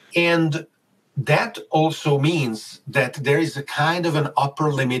 And that also means that there is a kind of an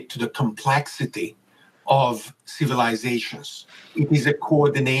upper limit to the complexity of civilizations. It is a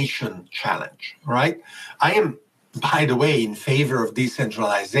coordination challenge, right? I am, by the way, in favor of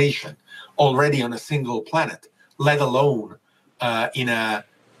decentralization already on a single planet, let alone in a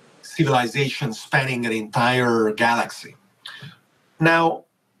civilization spanning an entire galaxy. Now,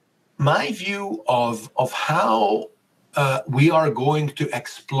 my view of how we are going to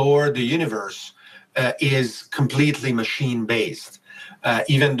explore the universe is completely machine-based.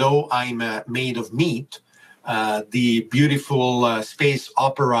 Even though I'm made of meat, the beautiful space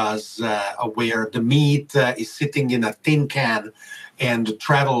operas where the meat is sitting in a tin can and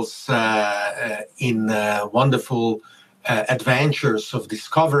travels in wonderful adventures of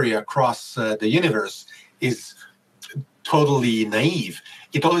discovery across the universe is totally naive.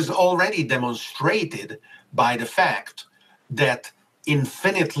 It is already demonstrated by the fact that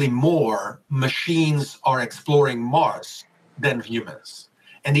infinitely more machines are exploring Mars than humans.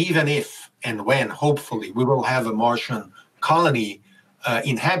 And even if and when, hopefully, we will have a Martian colony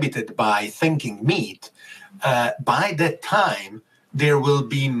inhabited by thinking meat, by that time, there will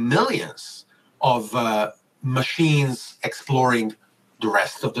be millions of machines exploring the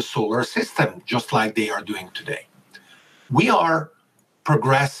rest of the solar system, just like they are doing today. We are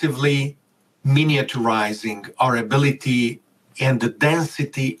progressively miniaturizing our ability and the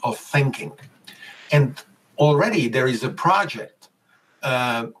density of thinking. And already there is a project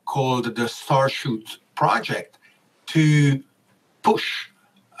called the Starshoot Project to push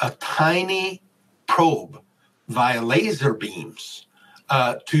a tiny probe via laser beams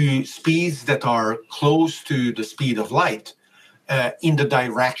to speeds that are close to the speed of light in the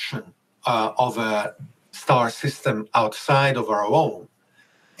direction of a star system outside of our own.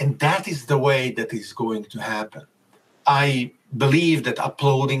 And that is the way that is going to happen. I believe that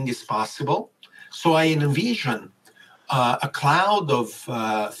uploading is possible. So I envision a cloud of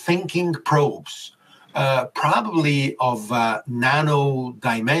thinking probes, probably of nano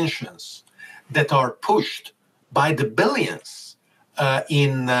dimensions, that are pushed by the billions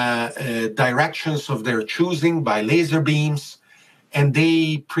in directions of their choosing by laser beams. And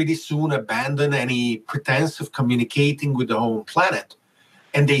they pretty soon abandon any pretense of communicating with the home planet.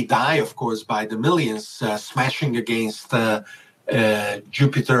 And they die, of course, by the millions, smashing against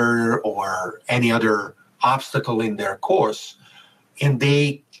Jupiter or any other obstacle in their course. And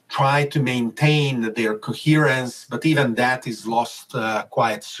they try to maintain their coherence, but even that is lost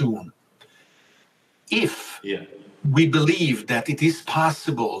quite soon. If we believe that it is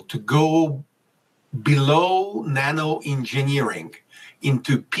possible to go below nano engineering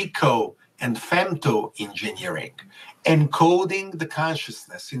into pico and femto engineering, encoding the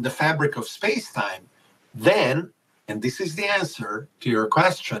consciousness in the fabric of space-time, then, and this is the answer to your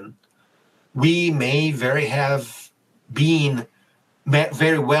question, we may very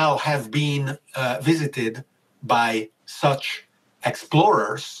well have been visited by such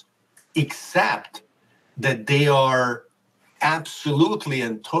explorers, except that they are absolutely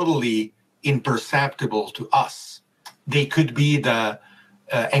and totally imperceptible to us. They could be the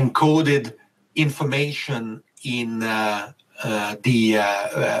encoded information in the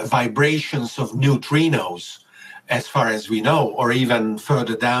vibrations of neutrinos, as far as we know, or even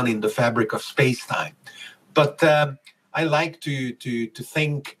further down in the fabric of space-time. But I like to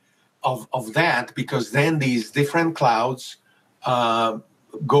think of that, because then these different clouds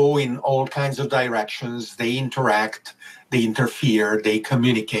go in all kinds of directions. They interact, they interfere, they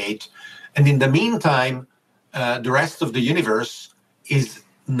communicate. And in the meantime, the rest of the universe is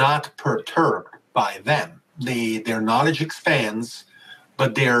not perturbed by them. Their knowledge expands,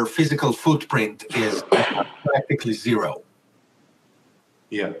 but their physical footprint is practically zero.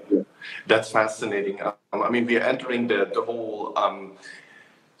 Yeah, that's fascinating. I mean, we are entering the whole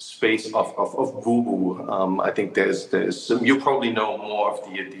space of woo-woo. I think there's you probably know more of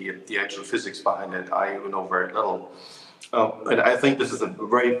the actual physics behind it. I know very little. And I think this is a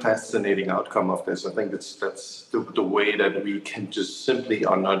very fascinating outcome of this. I think that's the way that we can just simply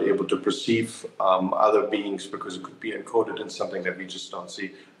are not able to perceive other beings because it could be encoded in something that we just don't see.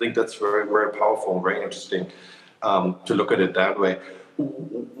 I think that's very, very powerful and very interesting to look at it that way.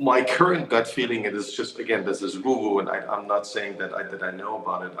 My current gut feeling, it is just, again, this is woo-woo, and I'm not saying that I know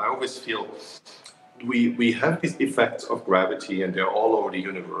about it. I always feel we have these effects of gravity, and they're all over the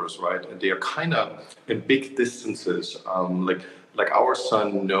universe, right? And they are kind of in big distances. Like our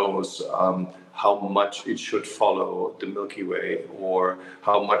sun knows how much it should follow the Milky Way, or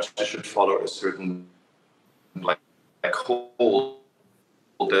how much it should follow a certain black hole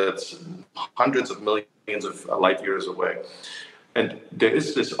that's hundreds of millions of light years away. And there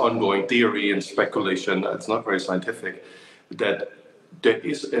is this ongoing theory and speculation, it's not very scientific, that there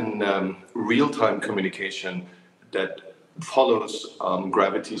is an real-time communication that follows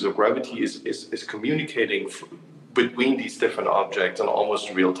gravity. So gravity is communicating between these different objects in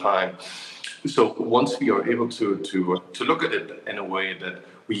almost real time. So once we are able to look at it in a way that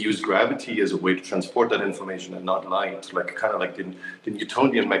we use gravity as a way to transport that information and not light, like kind of like the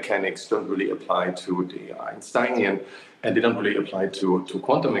Newtonian mechanics don't really apply to the Einsteinian, and they don't really apply to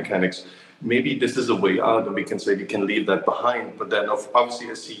quantum mechanics. Maybe this is a way out, and we can say we can leave that behind. But then, obviously,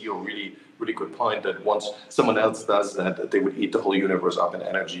 a CEO really good point that once someone else does that, they would eat the whole universe up in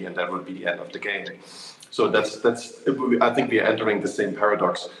energy, and that would be the end of the game. So that's. I think we are entering the same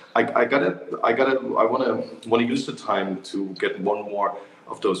paradox. I want to use the time to get one more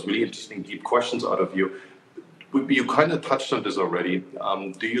of those really interesting deep questions out of you. You kind of touched on this already.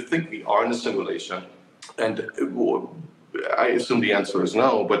 Do you think we are in a simulation? And I assume the answer is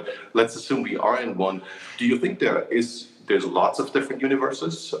no, but let's assume we are in one. Do you think there's lots of different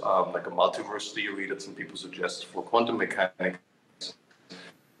universes, like a multiverse theory that some people suggest for quantum mechanics?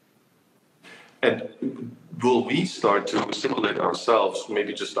 And will we start to simulate ourselves,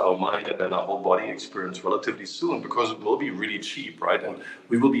 maybe just our mind and then our whole body experience relatively soon? Because it will be really cheap, right? And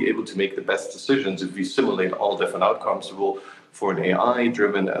we will be able to make the best decisions if we simulate all different outcomes. For an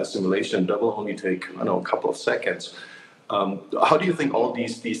AI-driven simulation, that will only take, a couple of seconds. How do you think all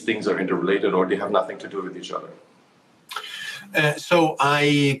these things are interrelated, or they have nothing to do with each other? So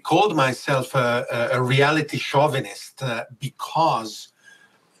I called myself a reality chauvinist because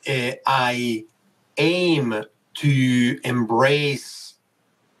I aim to embrace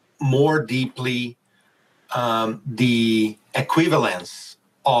more deeply the equivalence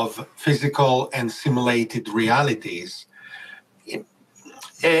of physical and simulated realities,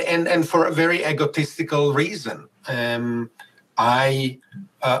 and for a very egotistical reason. I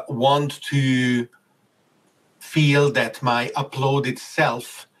want to feel that my uploaded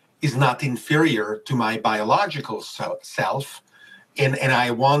self is not inferior to my biological self, and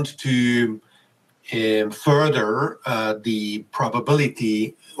I want to further the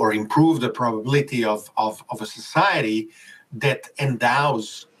probability or improve the probability of a society that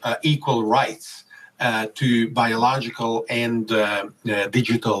endows equal rights to biological and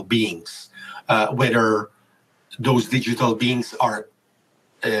digital beings, whether those digital beings are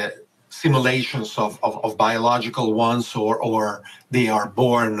simulations of biological ones or they are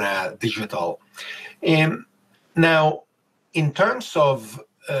born digital. Now, in terms of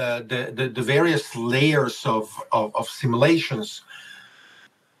the various layers of simulations,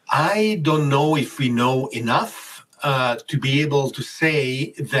 I don't know if we know enough to be able to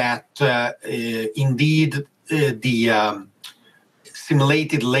say that indeed the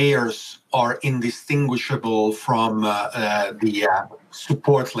simulated layers are indistinguishable from the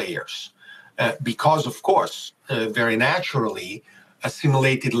support layers. Because, of course, very naturally, a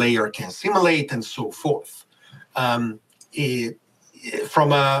simulated layer can simulate and so forth. From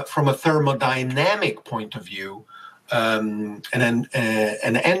a thermodynamic point of view, and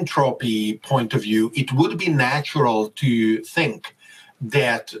an entropy point of view, it would be natural to think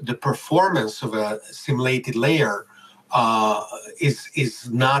that the performance of a simulated layer is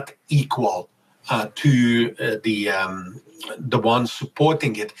not equal to the one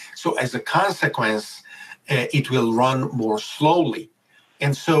supporting it. So as a consequence, it will run more slowly.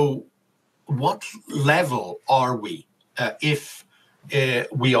 And so what level are we if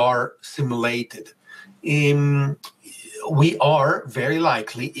we are simulated? We are very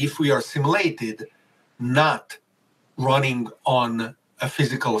likely, if we are simulated, not running on a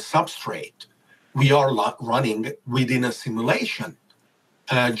physical substrate. We are running within a simulation,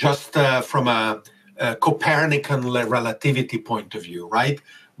 just from a Copernican relativity point of view, right?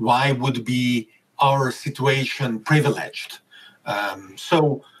 Why would be our situation privileged?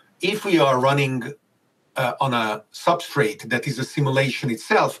 So if we are running on a substrate that is a simulation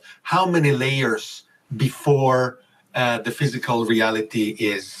itself, how many layers before the physical reality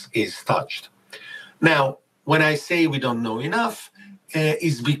is touched? Now, when I say we don't know enough,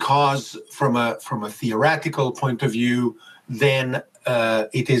 is because from a theoretical point of view, then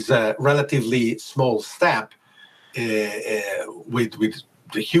it is a relatively small step with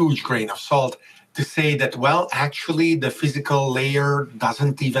a huge grain of salt to say that, well, actually the physical layer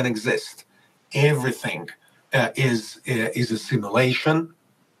doesn't even exist. Everything is a simulation,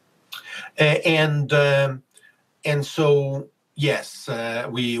 and so yes,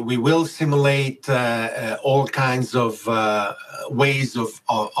 we will simulate all kinds of ways of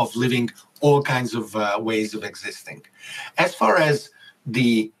living, all kinds of ways of existing. As far as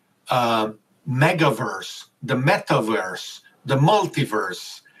the megaverse, the metaverse, the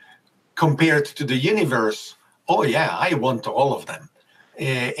multiverse compared to the universe, oh yeah, I want all of them.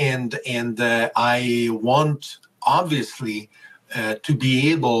 I want, obviously, to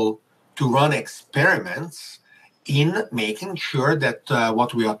be able to run experiments in making sure that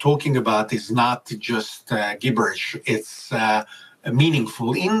what we are talking about is not just gibberish. It's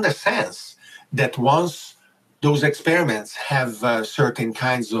meaningful in the sense that once those experiments have certain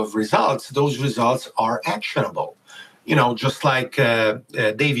kinds of results, those results are actionable. You know, just like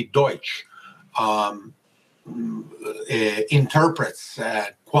David Deutsch interprets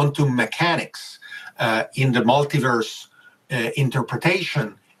quantum mechanics in the multiverse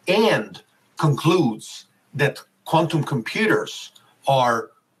interpretation and concludes that quantum computers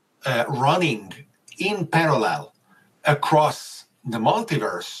are running in parallel across the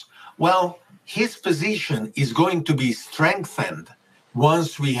multiverse. Well, his position is going to be strengthened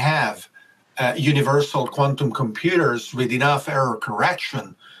once we have universal quantum computers with enough error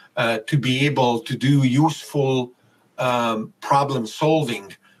correction to be able to do useful problem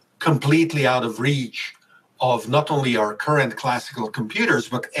solving completely out of reach of not only our current classical computers,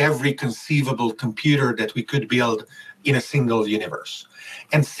 but every conceivable computer that we could build in a single universe.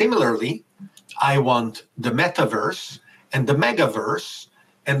 And similarly, I want the metaverse and the megaverse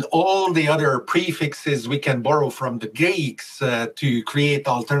and all the other prefixes we can borrow from the Greeks to create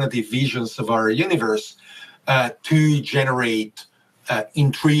alternative visions of our universe to generate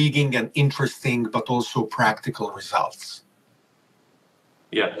intriguing and interesting, but also practical results.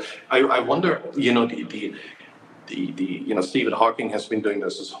 Yeah, I wonder, you know, Stephen Hawking has been doing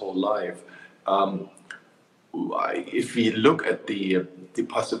this his whole life. If we look at the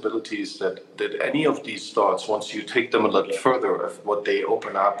possibilities that any of these thoughts, once you take them a little further, of what they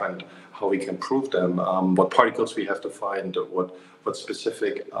open up and how we can prove them, what particles we have to find, what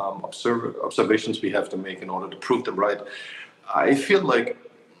specific observations we have to make in order to prove them right. I feel like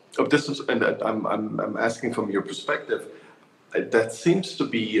this is, and I'm asking from your perspective, that seems to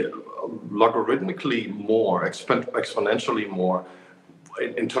be logarithmically more, exponentially more,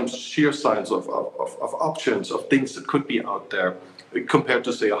 in terms of sheer size of options, of things that could be out there, compared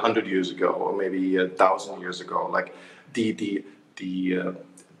to, say, 100 years ago, or maybe 1,000 years ago. Like the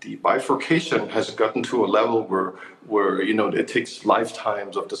bifurcation has gotten to a level where you know, it takes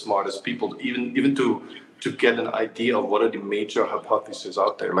lifetimes of the smartest people even to get an idea of what are the major hypotheses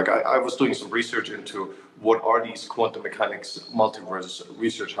out there. Like I was doing some research into what are these quantum mechanics multiverse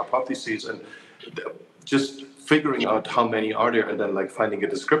research hypotheses, and just figuring out how many are there, and then like finding a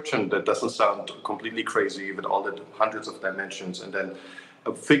description that doesn't sound completely crazy with all the hundreds of dimensions, and then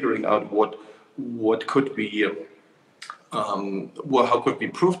figuring out what could be well, how could we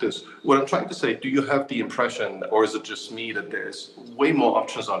prove this? What I'm trying to say, do you have the impression, or is it just me, that there's way more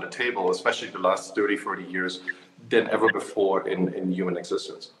options on the table, especially the last 30, 40 years, than ever before in human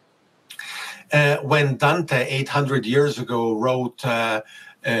existence? When Dante, 800 years ago, wrote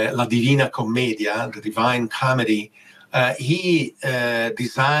La Divina Commedia, the Divine Comedy, he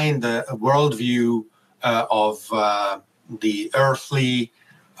designed a worldview of the earthly,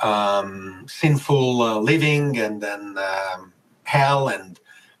 sinful living, and then hell and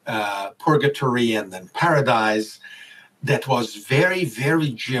purgatory, and then paradise, that was very, very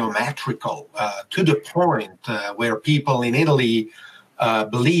geometrical, to the point where people in Italy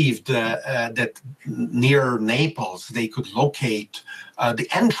believed that near Naples they could locate the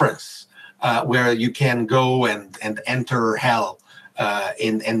entrance where you can go and enter hell,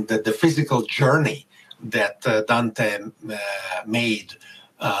 and the physical journey that Dante made,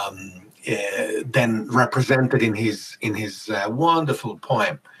 then represented in his wonderful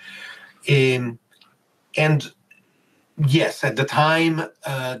poem. And yes, at the time,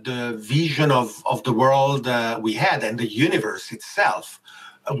 the vision of the world we had and the universe itself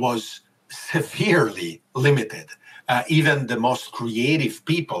was severely limited. Even the most creative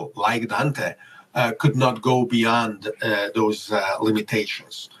people, like Dante, could not go beyond those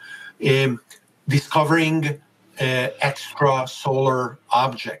limitations. Discovering extrasolar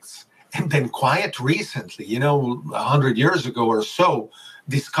objects, and then quite recently, 100 years ago or so,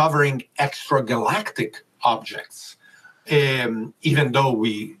 discovering extragalactic objects. Even though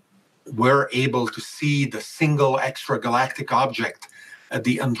we were able to see the single extragalactic object,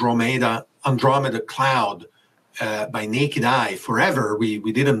 the Andromeda cloud, by naked eye forever, we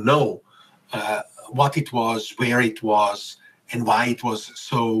didn't know what it was, where it was, and why it was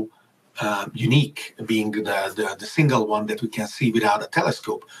so unique, being the single one that we can see without a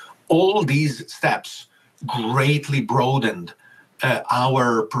telescope. All these steps greatly broadened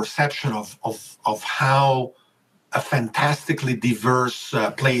our perception of how a fantastically diverse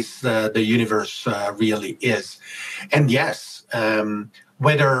place the universe really is. And yes,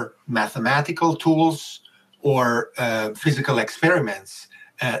 whether mathematical tools or physical experiments,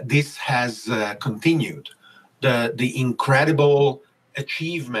 this has continued. The incredible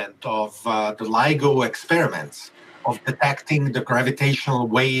achievement of the LIGO experiments of detecting the gravitational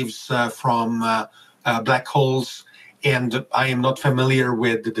waves from black holes. And I am not familiar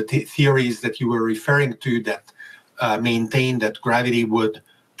with the theories that you were referring to that maintain that gravity would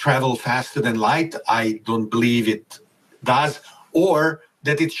travel faster than light. I don't believe it does, or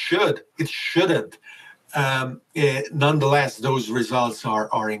that it should. It shouldn't. Nonetheless, those results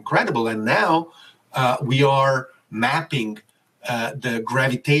are incredible. And now we are mapping the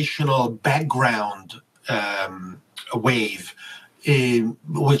gravitational background wave,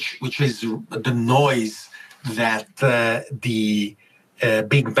 which is the noise that the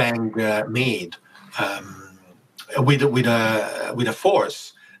Big Bang made with a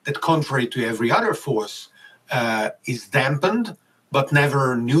force that, contrary to every other force, is dampened but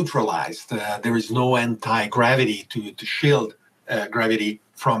never neutralized. There is no anti-gravity to shield gravity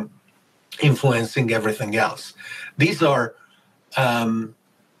from influencing everything else. These are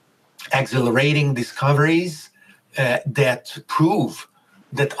exhilarating discoveries that prove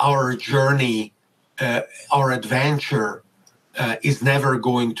that our journey, our adventure, is never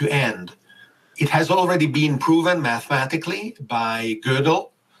going to end. It has already been proven mathematically by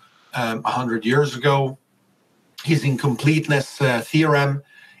Gödel 100 years ago. His incompleteness theorem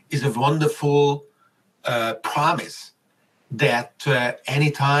is a wonderful promise that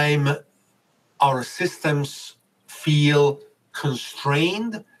anytime our systems feel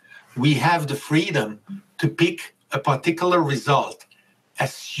constrained, we have the freedom to pick a particular result,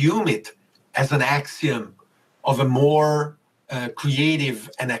 assume it as an axiom of a more creative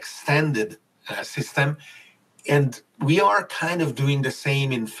and extended system. And we are kind of doing the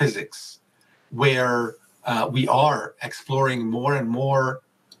same in physics, where we are exploring more and more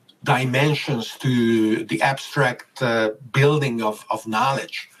dimensions to the abstract building of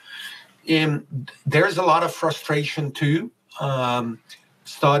knowledge. There's a lot of frustration too,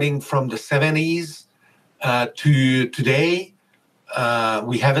 starting from the 70s to today.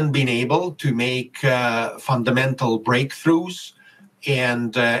 We haven't been able to make fundamental breakthroughs.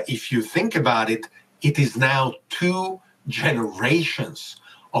 And if you think about it, it is now 2 generations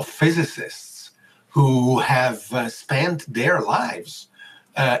of physicists who have spent their lives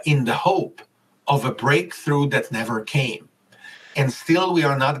in the hope of a breakthrough that never came. And still we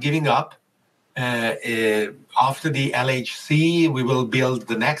are not giving up. After the LHC, we will build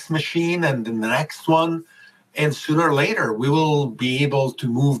the next machine and the next one. And sooner or later, we will be able to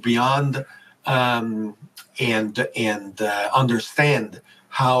move beyond and understand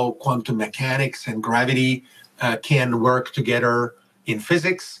how quantum mechanics and gravity can work together in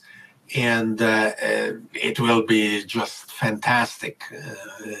physics. And it will be just fantastic.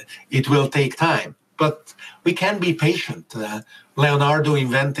 It will take time, but we can be patient. Leonardo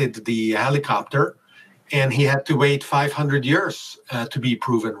invented the helicopter, and he had to wait 500 years to be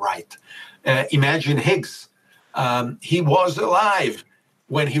proven right. Imagine Higgs. He was alive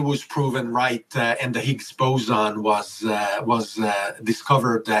when he was proven right, and the Higgs boson was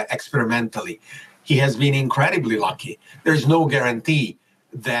discovered experimentally. He has been incredibly lucky. There's no guarantee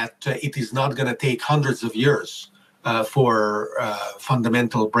that it is not going to take hundreds of years for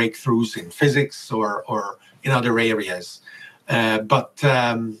fundamental breakthroughs in physics or in other areas. But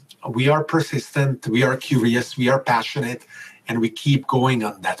we are persistent, we are curious, we are passionate, and we keep going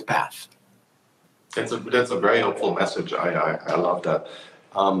on that path. That's a very helpful message. I love that.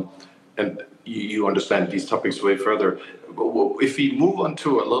 And you understand these topics way further. If we move on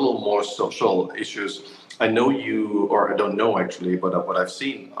to a little more social issues, I know you, or I don't know actually, but what I've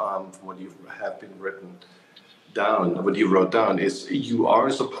seen from what you have been written down, what you wrote down is you are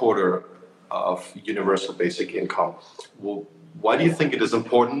a supporter of universal basic income. Well, why do you think it is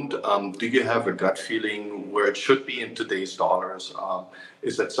important? Do you have a gut feeling where it should be in today's dollars?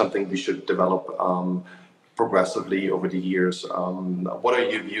 Is that something we should develop progressively over the years? What are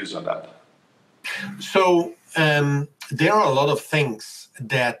your views on that? So there are a lot of things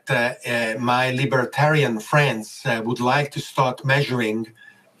that my libertarian friends would like to start measuring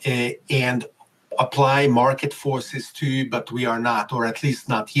and apply market forces to, but we are not, or at least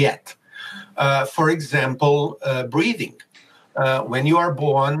not yet. For example, breathing. When you are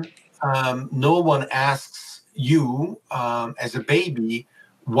born, no one asks you as a baby,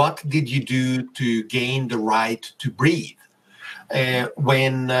 what did you do to gain the right to breathe?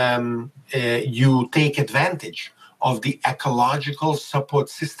 When you take advantage of the ecological support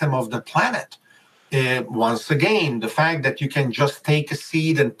system of the planet, once again, the fact that you can just take a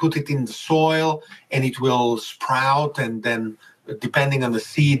seed and put it in the soil and it will sprout, and then depending on the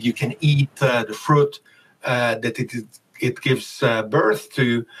seed, you can eat the fruit. that it gives birth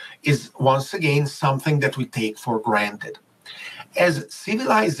to is once again something that we take for granted. As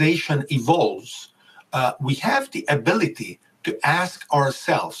civilization evolves, we have the ability to ask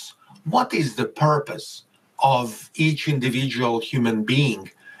ourselves, what is the purpose of each individual human being,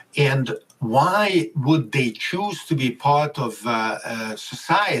 and why would they choose to be part of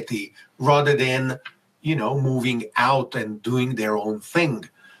society rather than, moving out and doing their own thing?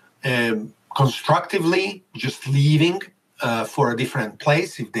 Constructively, just leaving for a different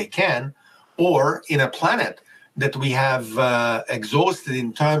place if they can, or in a planet that we have exhausted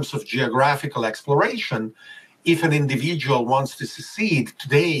in terms of geographical exploration. If an individual wants to secede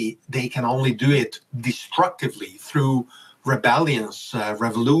today, they can only do it destructively through rebellions,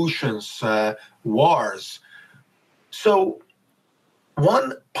 revolutions, wars. So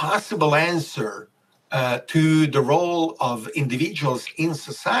one possible answer to the role of individuals in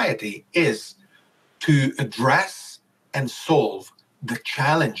society is to address and solve the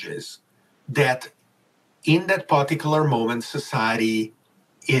challenges that in that particular moment society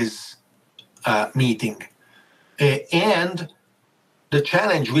is meeting. And the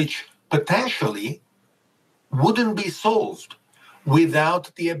challenge which potentially wouldn't be solved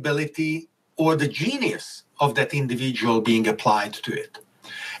without the ability or the genius of that individual being applied to it.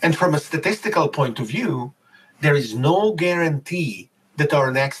 And from a statistical point of view, there is no guarantee that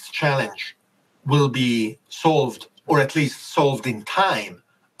our next challenge will be solved, or at least solved in time,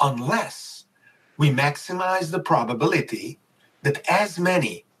 unless we maximize the probability that as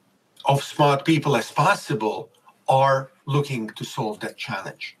many of smart people as possible are looking to solve that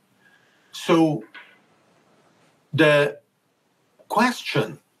challenge. So the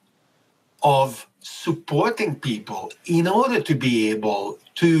question of supporting people in order to be able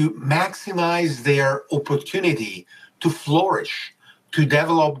to maximize their opportunity to flourish, to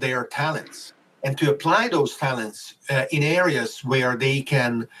develop their talents, and to apply those talents in areas where they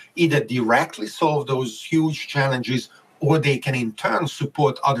can either directly solve those huge challenges or they can in turn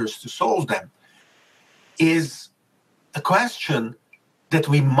support others to solve them, is a question that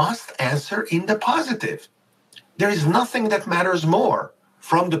we must answer in the positive. There is nothing that matters more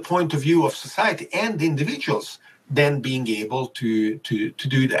from the point of view of society and individuals than being able to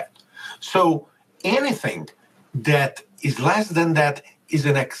do that. So anything that is less than that is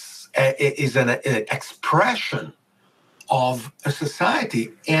an expression of a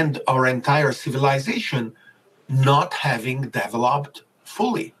society and our entire civilization not having developed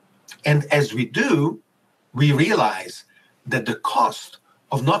fully. And as we do, we realize that the cost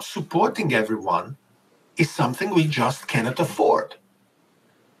of not supporting everyone is something we just cannot afford.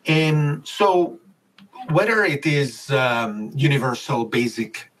 And so whether it is universal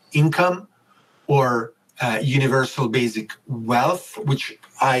basic income or universal basic wealth, which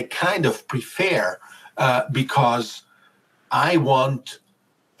I kind of prefer because I want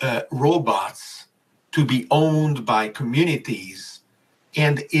robots to be owned by communities,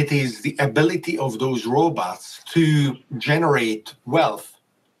 and it is the ability of those robots to generate wealth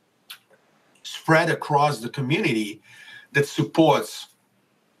spread across the community that supports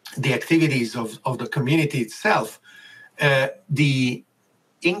the activities of the community itself. The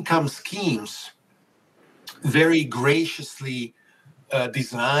income schemes very graciously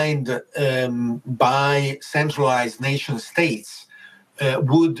designed by centralized nation states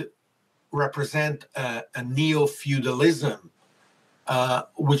would represent a neo-feudalism,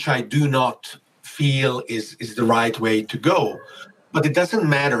 which I do not feel is the right way to go. But it doesn't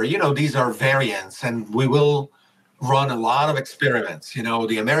matter. These are variants, and we will run a lot of experiments.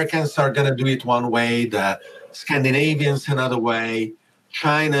 The Americans are going to do it one way, the Scandinavians another way,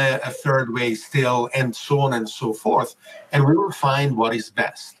 China a third way still, and so on and so forth. And we will find what is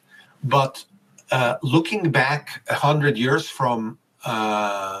best. But looking back 100 years from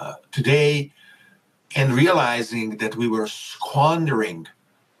today and realizing that we were squandering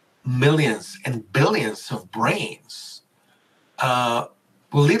millions and billions of brains,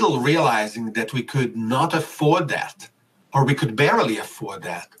 little realizing that we could not afford that, or we could barely afford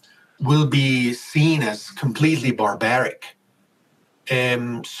that, will be seen as completely barbaric.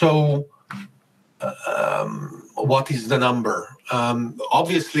 So what is the number?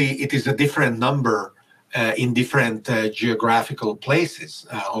 Obviously, it is a different number in different geographical places.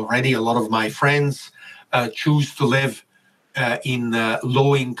 Already a lot of my friends choose to live in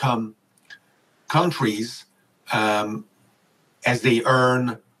low-income countries as they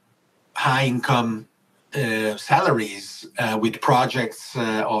earn high-income salaries with projects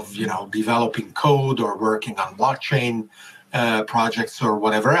of developing code or working on blockchain projects or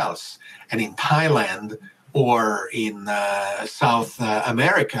whatever else. And in Thailand or in South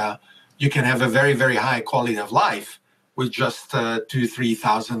America, you can have a very, very high quality of life with just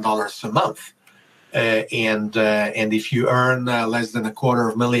 $2,000-3,000 a month. And if you earn less than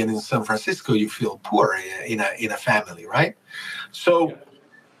 $250,000 in San Francisco, you feel poor in a family, right? So,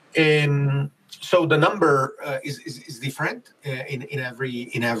 so the number is different in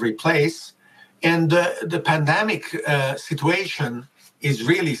every place, and the pandemic situation is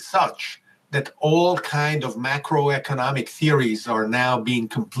really such that all kind of macroeconomic theories are now being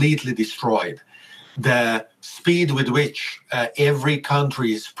completely destroyed. The speed with which every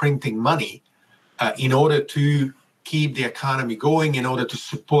country is printing money in order to keep the economy going, in order to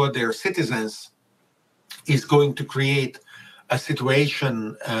support their citizens, is going to create a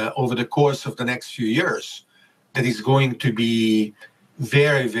situation over the course of the next few years that is going to be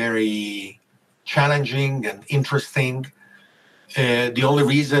very, very challenging and interesting. The only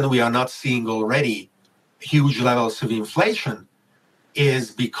reason we are not seeing already huge levels of inflation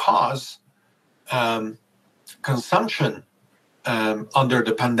is because consumption under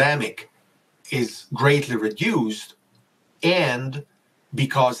the pandemic is greatly reduced, and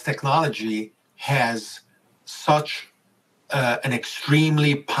because technology has such an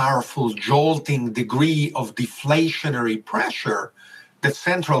extremely powerful jolting degree of deflationary pressure that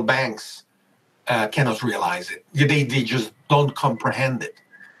central banks cannot realize it. They just don't comprehend it.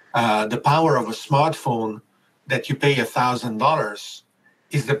 The power of a smartphone that you pay $1,000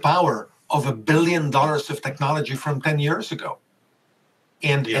 is the power of $1 billion of technology from 10 years ago.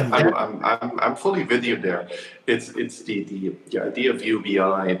 And I'm fully with you there. It's the idea of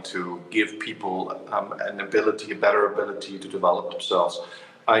UBI to give people a better ability to develop themselves.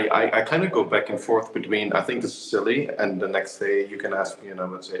 I kind of go back and forth between, I think this is silly, and the next day you can ask me and I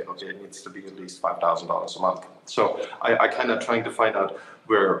would say, okay, it needs to be at least $5,000 a month. So I kind of trying to find out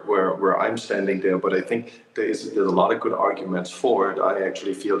where I'm standing there, but I think there's a lot of good arguments for it. I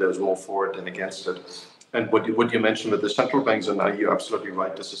actually feel there's more for it than against it. And what you mentioned with the central banks, and you're absolutely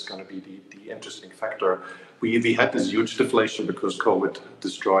right, this is going to be the interesting factor. We had this huge deflation because COVID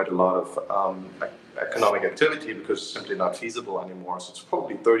destroyed a lot of economic activity because it's simply not feasible anymore. So it's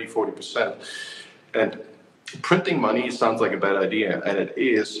probably 30-40%. And printing money sounds like a bad idea, and it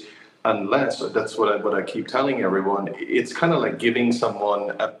is, unless, that's what I keep telling everyone, it's kind of like giving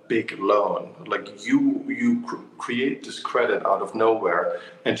someone a big loan. Like you create this credit out of nowhere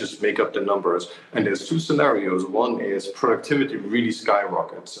and just make up the numbers. And there's two scenarios. One is productivity really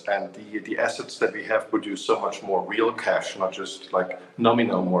skyrockets, and the assets that we have produce so much more real cash, not just like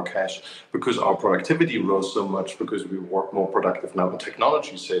nominal more cash, because our productivity rose so much because we work more productive now and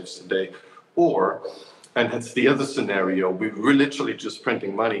technology saves today. Or, and it's the other scenario, we're literally just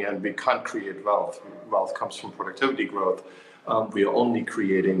printing money and we can't create wealth. Wealth comes from productivity growth. We are only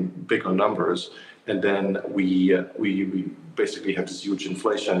creating bigger numbers. And then we basically have this huge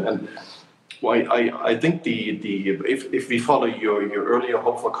inflation. And I think if we follow your earlier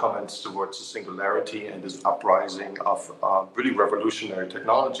hopeful comments towards the singularity and this uprising of really revolutionary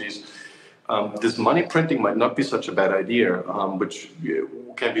technologies, this money printing might not be such a bad idea, which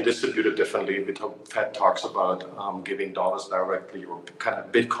can be distributed differently. Fed talks about giving dollars directly or kind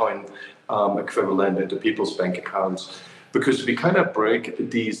of Bitcoin equivalent into people's bank accounts, because we kind of break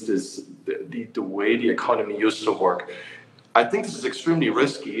the way the economy used to work. I think this is extremely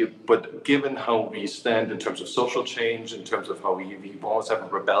risky, but given how we stand in terms of social change, in terms of how we almost have a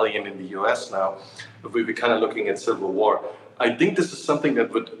rebellion in the US now, we're kind of looking at civil war. I think this is something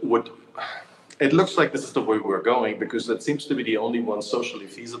that would it looks like this is the way we're going, because it seems to be the only one socially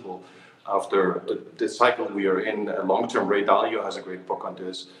feasible after the cycle we are in. Long-term, Ray Dalio has a great book on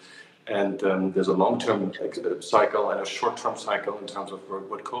this. And there's a long-term cycle and a short-term cycle in terms of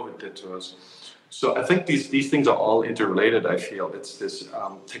what COVID did to us. So I think these things are all interrelated, I feel. It's this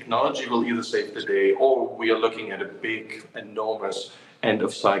technology will either save the day, or we are looking at a big, enormous end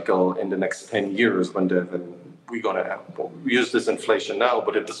of cycle in the next 10 years when we're going to use this inflation now,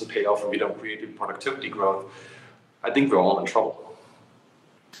 but it doesn't pay off and we don't create any productivity growth. I think we're all in trouble.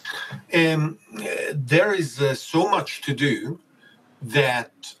 There is so much to do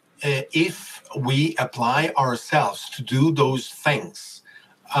that if we apply ourselves to do those things,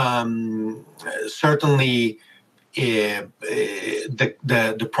 certainly the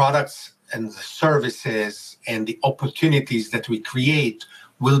products and the services and the opportunities that we create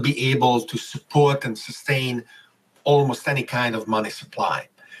will be able to support and sustain almost any kind of money supply.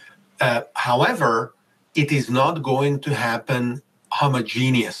 However, it is not going to happen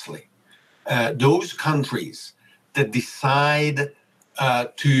homogeneously. Those countries that decide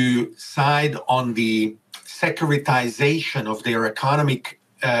to side on the securitization of their economic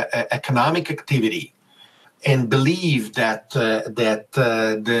activity and believe that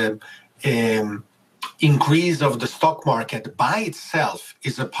the increase of the stock market by itself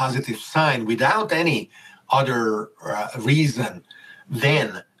is a positive sign without any other reason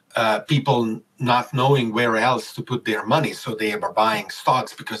than people not knowing where else to put their money. So they are buying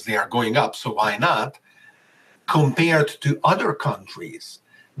stocks because they are going up. So why not? Compared to other countries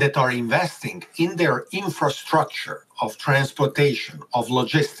that are investing in their infrastructure of transportation, of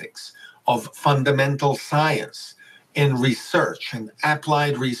logistics, of fundamental science and research and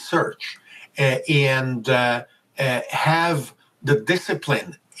applied research, and have the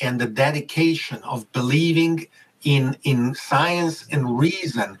discipline and the dedication of believing in science and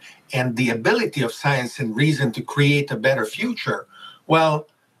reason and the ability of science and reason to create a better future, well,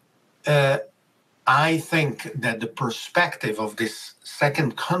 I think that the perspective of this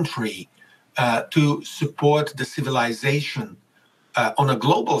second country to support the civilization on a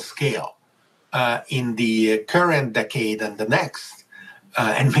global scale in the current decade and the next,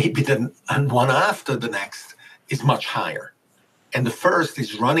 and maybe the one after the next, is much higher. And the first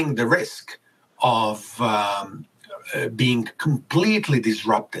is running the risk of being completely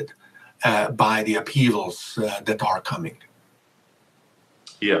disrupted by the upheavals that are coming.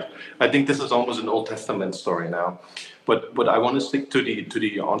 Yeah, I think this is almost an Old Testament story now, but I want to stick to the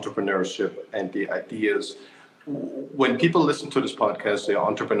entrepreneurship and the ideas. When people listen to this podcast, they are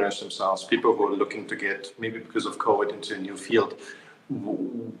entrepreneurs themselves, people who are looking to get, maybe because of COVID, into a new field.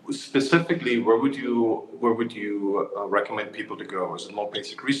 Specifically, where would you recommend people to go? Is it more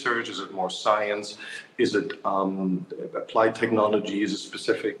basic research? Is it more science? Is it applied technology? Is it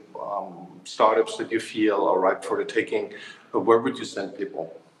specific startups that you feel are ripe for the taking? Where would you send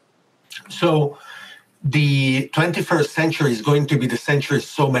people? So the 21st century is going to be the century of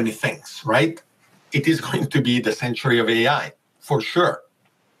so many things, right? It is going to be the century of AI, for sure.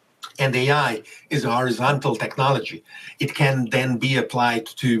 And AI is a horizontal technology. It can then be applied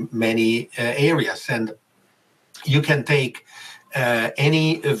to many areas. And you can take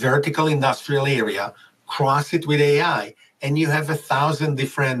any vertical industrial area, cross it with AI, and you have 1,000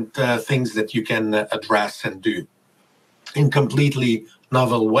 different things that you can address and do in completely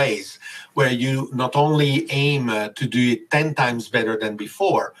novel ways, where you not only aim to do it 10 times better than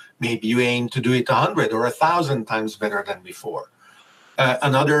before, maybe you aim to do it 100 or 1,000 times better than before.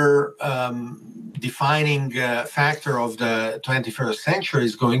 Another defining factor of the 21st century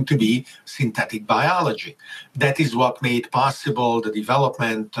is going to be synthetic biology. That is what made possible the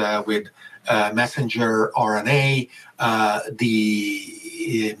development with messenger RNA,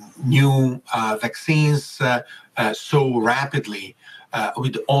 the new vaccines so rapidly,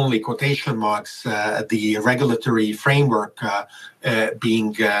 with only quotation marks, the regulatory framework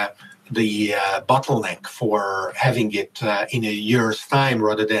being the bottleneck for having it in a year's time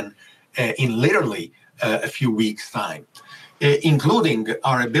rather than in literally a few weeks' time, including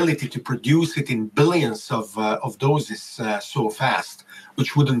our ability to produce it in billions of doses so fast,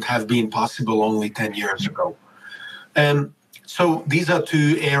 which wouldn't have been possible only 10 years ago. So these are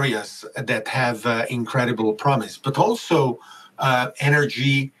two areas that have incredible promise, but also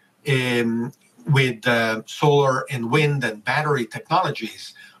energy with solar and wind and battery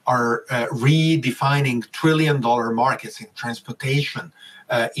technologies are redefining trillion-dollar markets in transportation,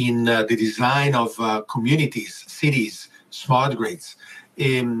 in the design of communities, cities, smart grids,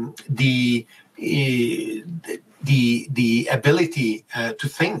 the ability to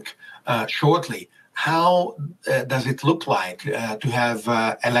think shortly. How does it look like to have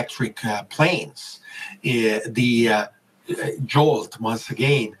electric planes? The jolt, once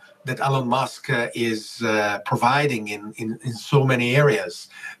again, that Elon Musk is providing in so many areas,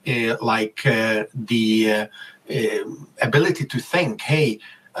 like the ability to think, hey,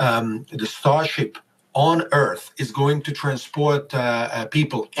 the Starship on Earth is going to transport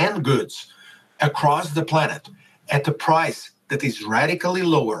people and goods across the planet at a price that is radically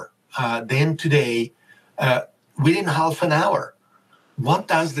lower than today within half an hour. What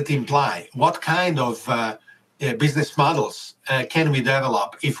does that imply? What kind of business models can we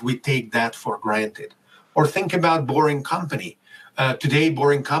develop if we take that for granted? Or think about Boring Company. Today,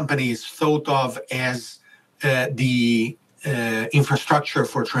 Boring Company is thought of as the infrastructure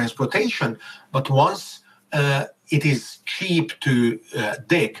for transportation, but once it is cheap to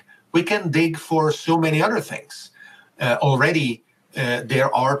dig, we can dig for so many other things. Already,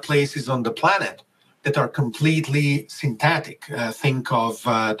 there are places on the planet that are completely synthetic. Think of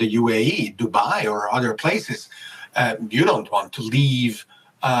the UAE, Dubai, or other places. You don't want to leave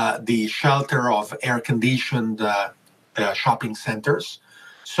the shelter of air-conditioned shopping centers.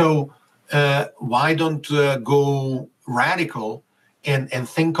 So why don't go radical and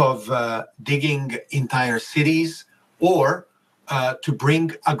think of digging entire cities or to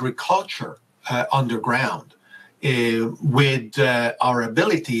bring agriculture underground with our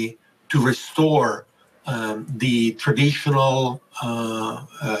ability to restore the traditional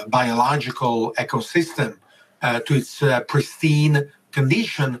biological ecosystem to its pristine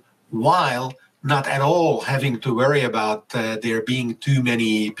condition, while not at all having to worry about there being too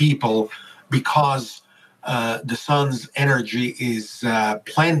many people, because the sun's energy is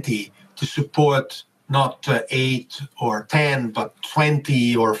plenty to support not 8 or 10, but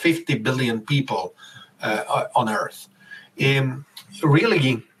 20 or 50 billion people on Earth.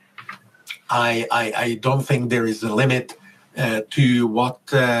 Really, I don't think there is a limit to what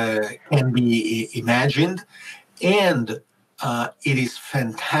can be imagined. And it is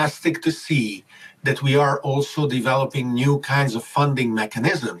fantastic to see that we are also developing new kinds of funding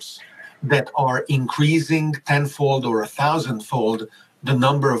mechanisms that are increasing tenfold or 1,000-fold the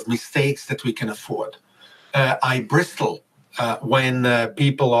number of mistakes that we can afford. I bristle when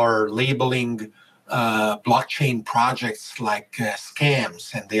people are labeling blockchain projects like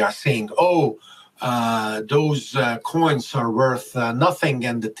scams, and they are saying, oh, those coins are worth nothing,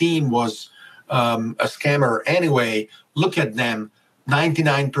 and the team was a scammer anyway. Look at them.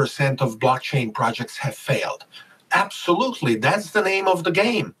 99% of blockchain projects have failed. Absolutely, that's the name of the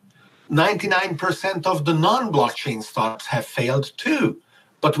game. 99% of the non-blockchain startups have failed too.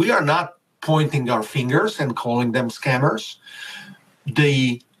 But we are not pointing our fingers and calling them scammers.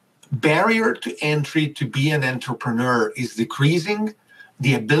 The barrier to entry to be an entrepreneur is decreasing.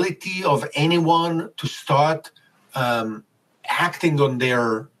 The ability of anyone to start acting on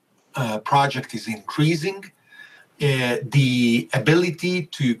their project is increasing. The ability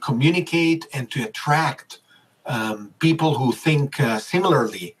to communicate and to attract people who think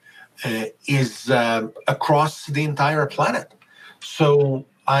similarly is across the entire planet. So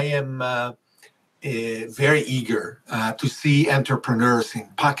I am very eager to see entrepreneurs in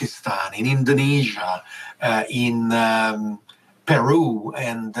Pakistan, in Indonesia, in Peru,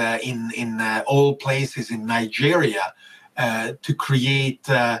 and in all places in Nigeria to create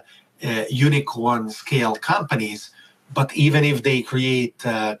unicorn-scale companies. But even if they create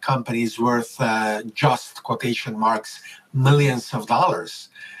companies worth just, quotation marks, millions of dollars,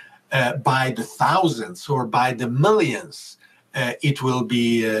 by the thousands or by the millions, it will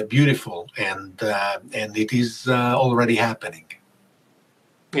be beautiful, and it is already happening.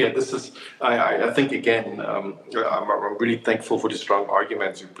 Yeah, this is, I think, again, I'm really thankful for the strong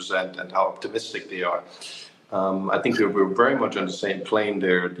arguments you present and how optimistic they are. I think we're very much on the same plane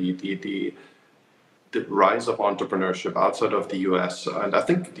there. The rise of entrepreneurship outside of the US, and I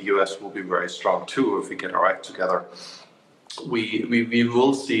think the US will be very strong too if we get our act together. We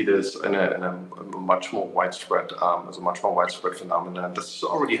will see this in a much more widespread as a much more widespread phenomenon. This is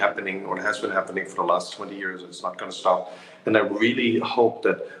already happening, or has been happening for the last 20 years. It's not going to stop. And I really hope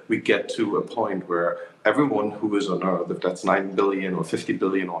that we get to a point where everyone who is on Earth, if that's 9 billion or 50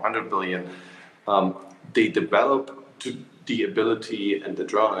 billion or 100 billion, they develop the ability and the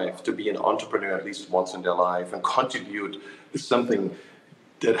drive to be an entrepreneur at least once in their life and contribute to something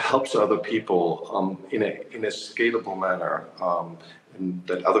that helps other people in a scalable manner, and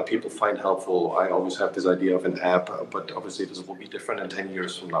that other people find helpful. I always have this idea of an app, but obviously this will be different in 10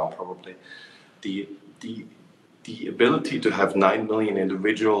 years from now, probably. The ability to have 9 million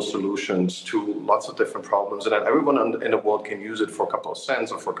individual solutions to lots of different problems, and that everyone in the world can use it for a couple of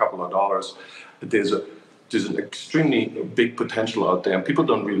cents or for a couple of dollars. There's an extremely big potential out there, and people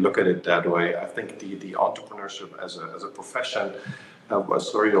don't really look at it that way. I think the entrepreneurship as a profession,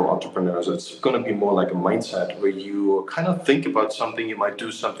 serial entrepreneurs, it's going to be more like a mindset where you kind of think about something, you might do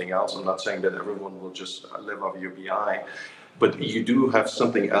something else. I'm not saying that everyone will just live off your BI, but you do have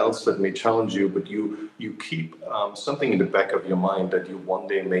something else that may challenge you, but you keep something in the back of your mind that you one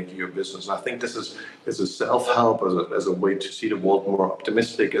day make your business. And I think this is a self-help, as a way to see the world more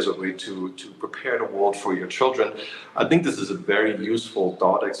optimistic, as a way to prepare the world for your children. I think this is a very useful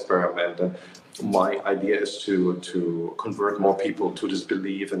thought experiment, and my idea is to convert more people to this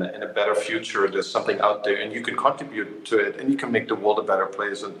belief in a better future. There's something out there, and you can contribute to it, and you can make the world a better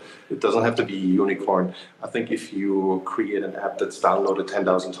place. And it doesn't have to be a unicorn. I think if you create an app that's downloaded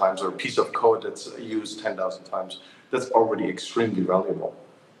 10,000 times, or a piece of code that's used 10,000 times, that's already extremely valuable.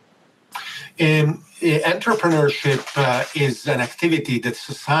 Entrepreneurship is an activity that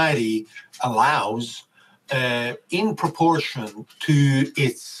society allows in proportion to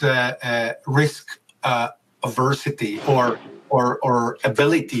its risk aversity or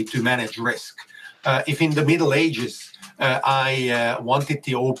ability to manage risk. If in the Middle Ages I wanted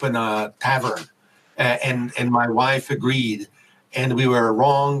to open a tavern and my wife agreed, and we were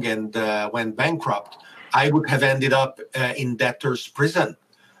wrong and went bankrupt, I would have ended up in debtor's prison,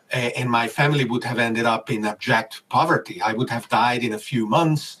 and my family would have ended up in abject poverty. I would have died in a few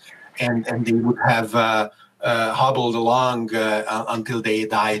months, and they would have hobbled along until they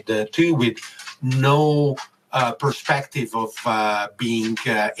died too, with no perspective of being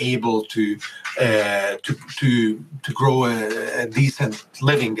able to grow a decent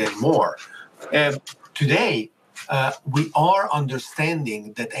living anymore. Today, we are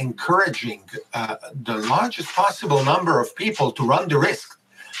understanding that encouraging the largest possible number of people to run the risk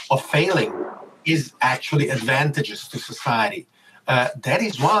of failing is actually advantageous to society. That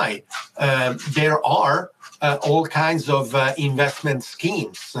is why there are all kinds of investment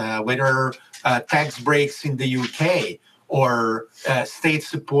schemes, whether tax breaks in the UK or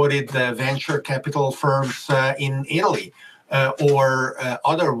state-supported venture capital firms in Italy, or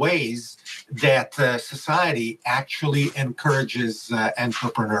other ways that society actually encourages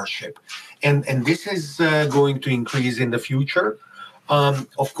entrepreneurship. And this is going to increase in the future.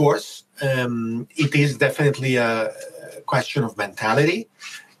 Of course, it is definitely a question of mentality,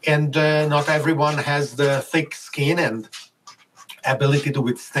 and not everyone has the thick skin and ability to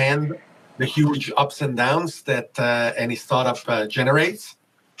withstand the huge ups and downs that any startup generates.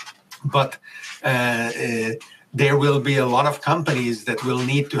 But there will be a lot of companies that will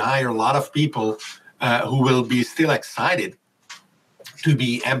need to hire a lot of people who will be still excited to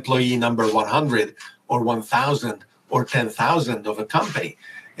be employee number 100 or 1,000 or 10,000 of a company.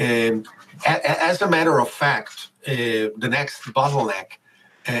 As a matter of fact, the next bottleneck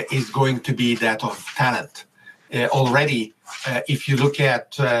is going to be that of talent. Already, if you look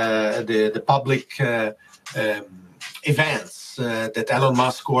at the public events that Elon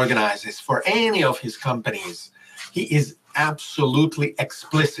Musk organizes for any of his companies, he is absolutely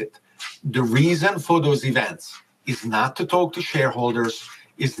explicit. The reason for those events is not to talk to shareholders,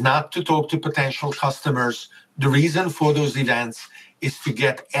 is not to talk to potential customers. The reason for those events is to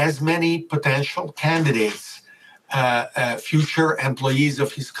get as many potential candidates, future employees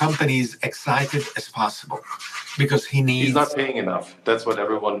of his companies, excited as possible, because he needs... He's not paying enough. That's what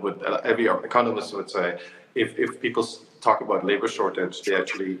everyone would, every economist would say. If people talk about labor shortage, they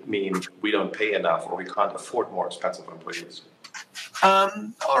actually mean we don't pay enough or we can't afford more expensive employees.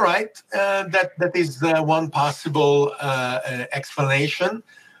 All right, that is one possible explanation,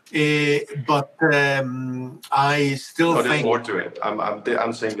 but I still think there's more to it.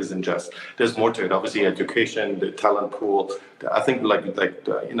 I'm saying this in jest. There's more to it. Obviously, education, the talent pool. I think like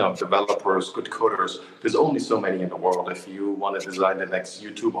developers, good coders. There's only so many in the world. If you want to design the next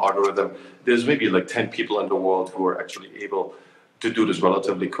YouTube algorithm, there's maybe like 10 people in the world who are actually able to do this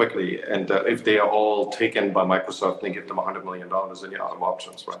relatively quickly. And if they are all taken by Microsoft and they give them $100 million, then you're out of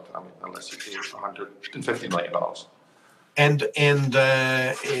options, right? I mean, unless you pay $150 million. And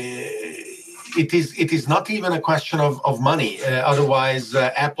it is not even a question of money. Otherwise,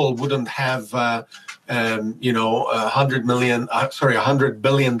 Apple wouldn't have $100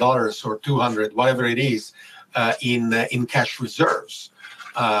 billion or 200, whatever it is, in cash reserves.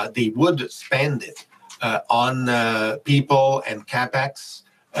 They would spend it on people and capex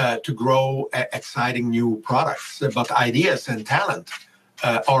to grow exciting new products. But ideas and talent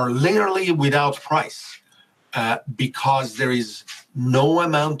are literally without price. Because there is no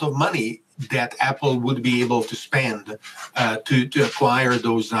amount of money that Apple would be able to spend to acquire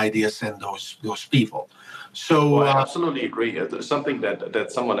those ideas and those people. So I absolutely agree. There's something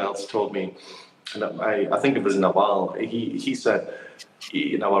that someone else told me, and I think it was Nawal. He said,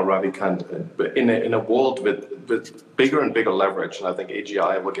 Nawal Ravikant, in a world with bigger and bigger leverage, and I think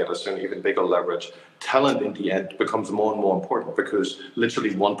i.e.a will get us to an even bigger leverage, talent in the end becomes more and more important, because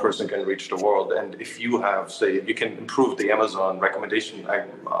literally one person can reach the world. And if you have, say, you can improve the Amazon recommendation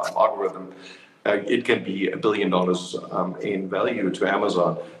algorithm, it can be $1 billion in value to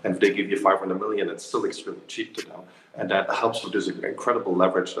Amazon. And if they give you 500 million, it's still extremely cheap to them. And that helps with this incredible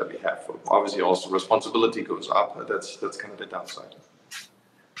leverage that we have. Obviously, also responsibility goes up. That's kind of the downside.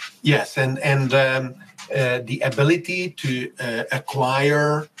 Yes, and the ability to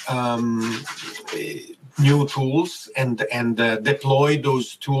acquire new tools and deploy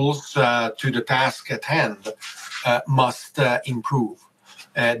those tools to the task at hand must improve.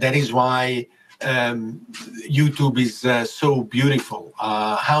 That is why YouTube is so beautiful.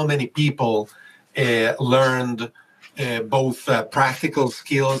 How many people learned both practical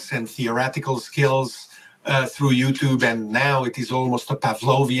skills and theoretical skills through YouTube, and now it is almost a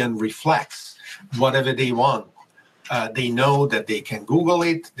Pavlovian reflex. Whatever they want, they know that they can Google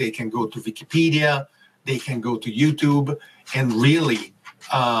it, they can go to Wikipedia, they can go to YouTube, and really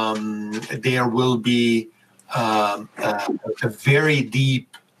there will be a very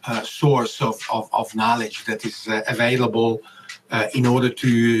deep source of knowledge that is available in order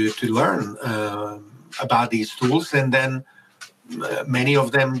to learn about these tools. And then many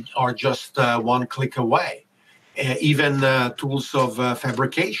of them are just one click away. Even tools of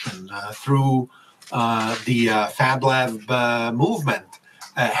fabrication through the Fab Lab movement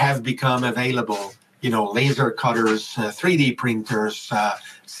have become available. Laser cutters, 3D printers,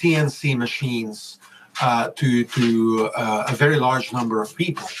 CNC machines to a very large number of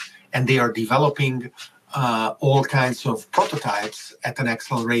people. And they are developing all kinds of prototypes at an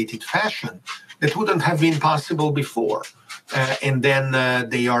accelerated fashion that wouldn't have been possible before. And then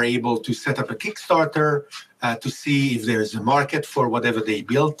they are able to set up a Kickstarter to see if there's a market for whatever they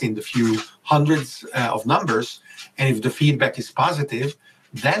built in the few hundreds of numbers. And if the feedback is positive,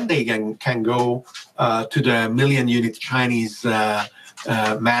 then they can go to the million-unit Chinese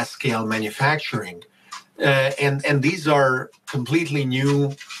mass-scale manufacturing. And these are completely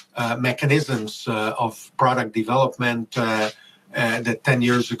new mechanisms of product development that 10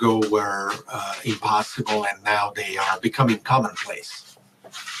 years ago were impossible, and now they are becoming commonplace.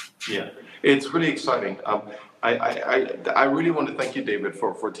 Yeah, it's really exciting. I really want to thank you, David,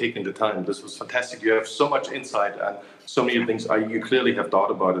 for taking the time. This was fantastic. You have so much insight and so many things. You clearly have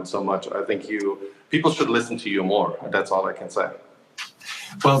thought about it so much. I think people should listen to you more. That's all I can say.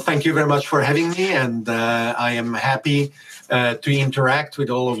 Well, thank you very much for having me, and I am happy to interact with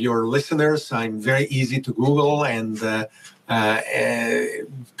all of your listeners. I'm very easy to Google, and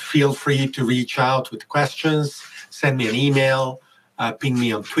feel free to reach out with questions, send me an email, ping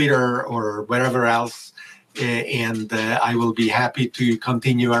me on Twitter or wherever else, and I will be happy to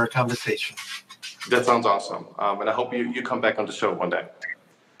continue our conversation. That sounds awesome, and I hope you come back on the show one day.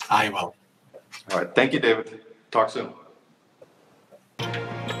 I will. All right. Thank you, David. Talk soon.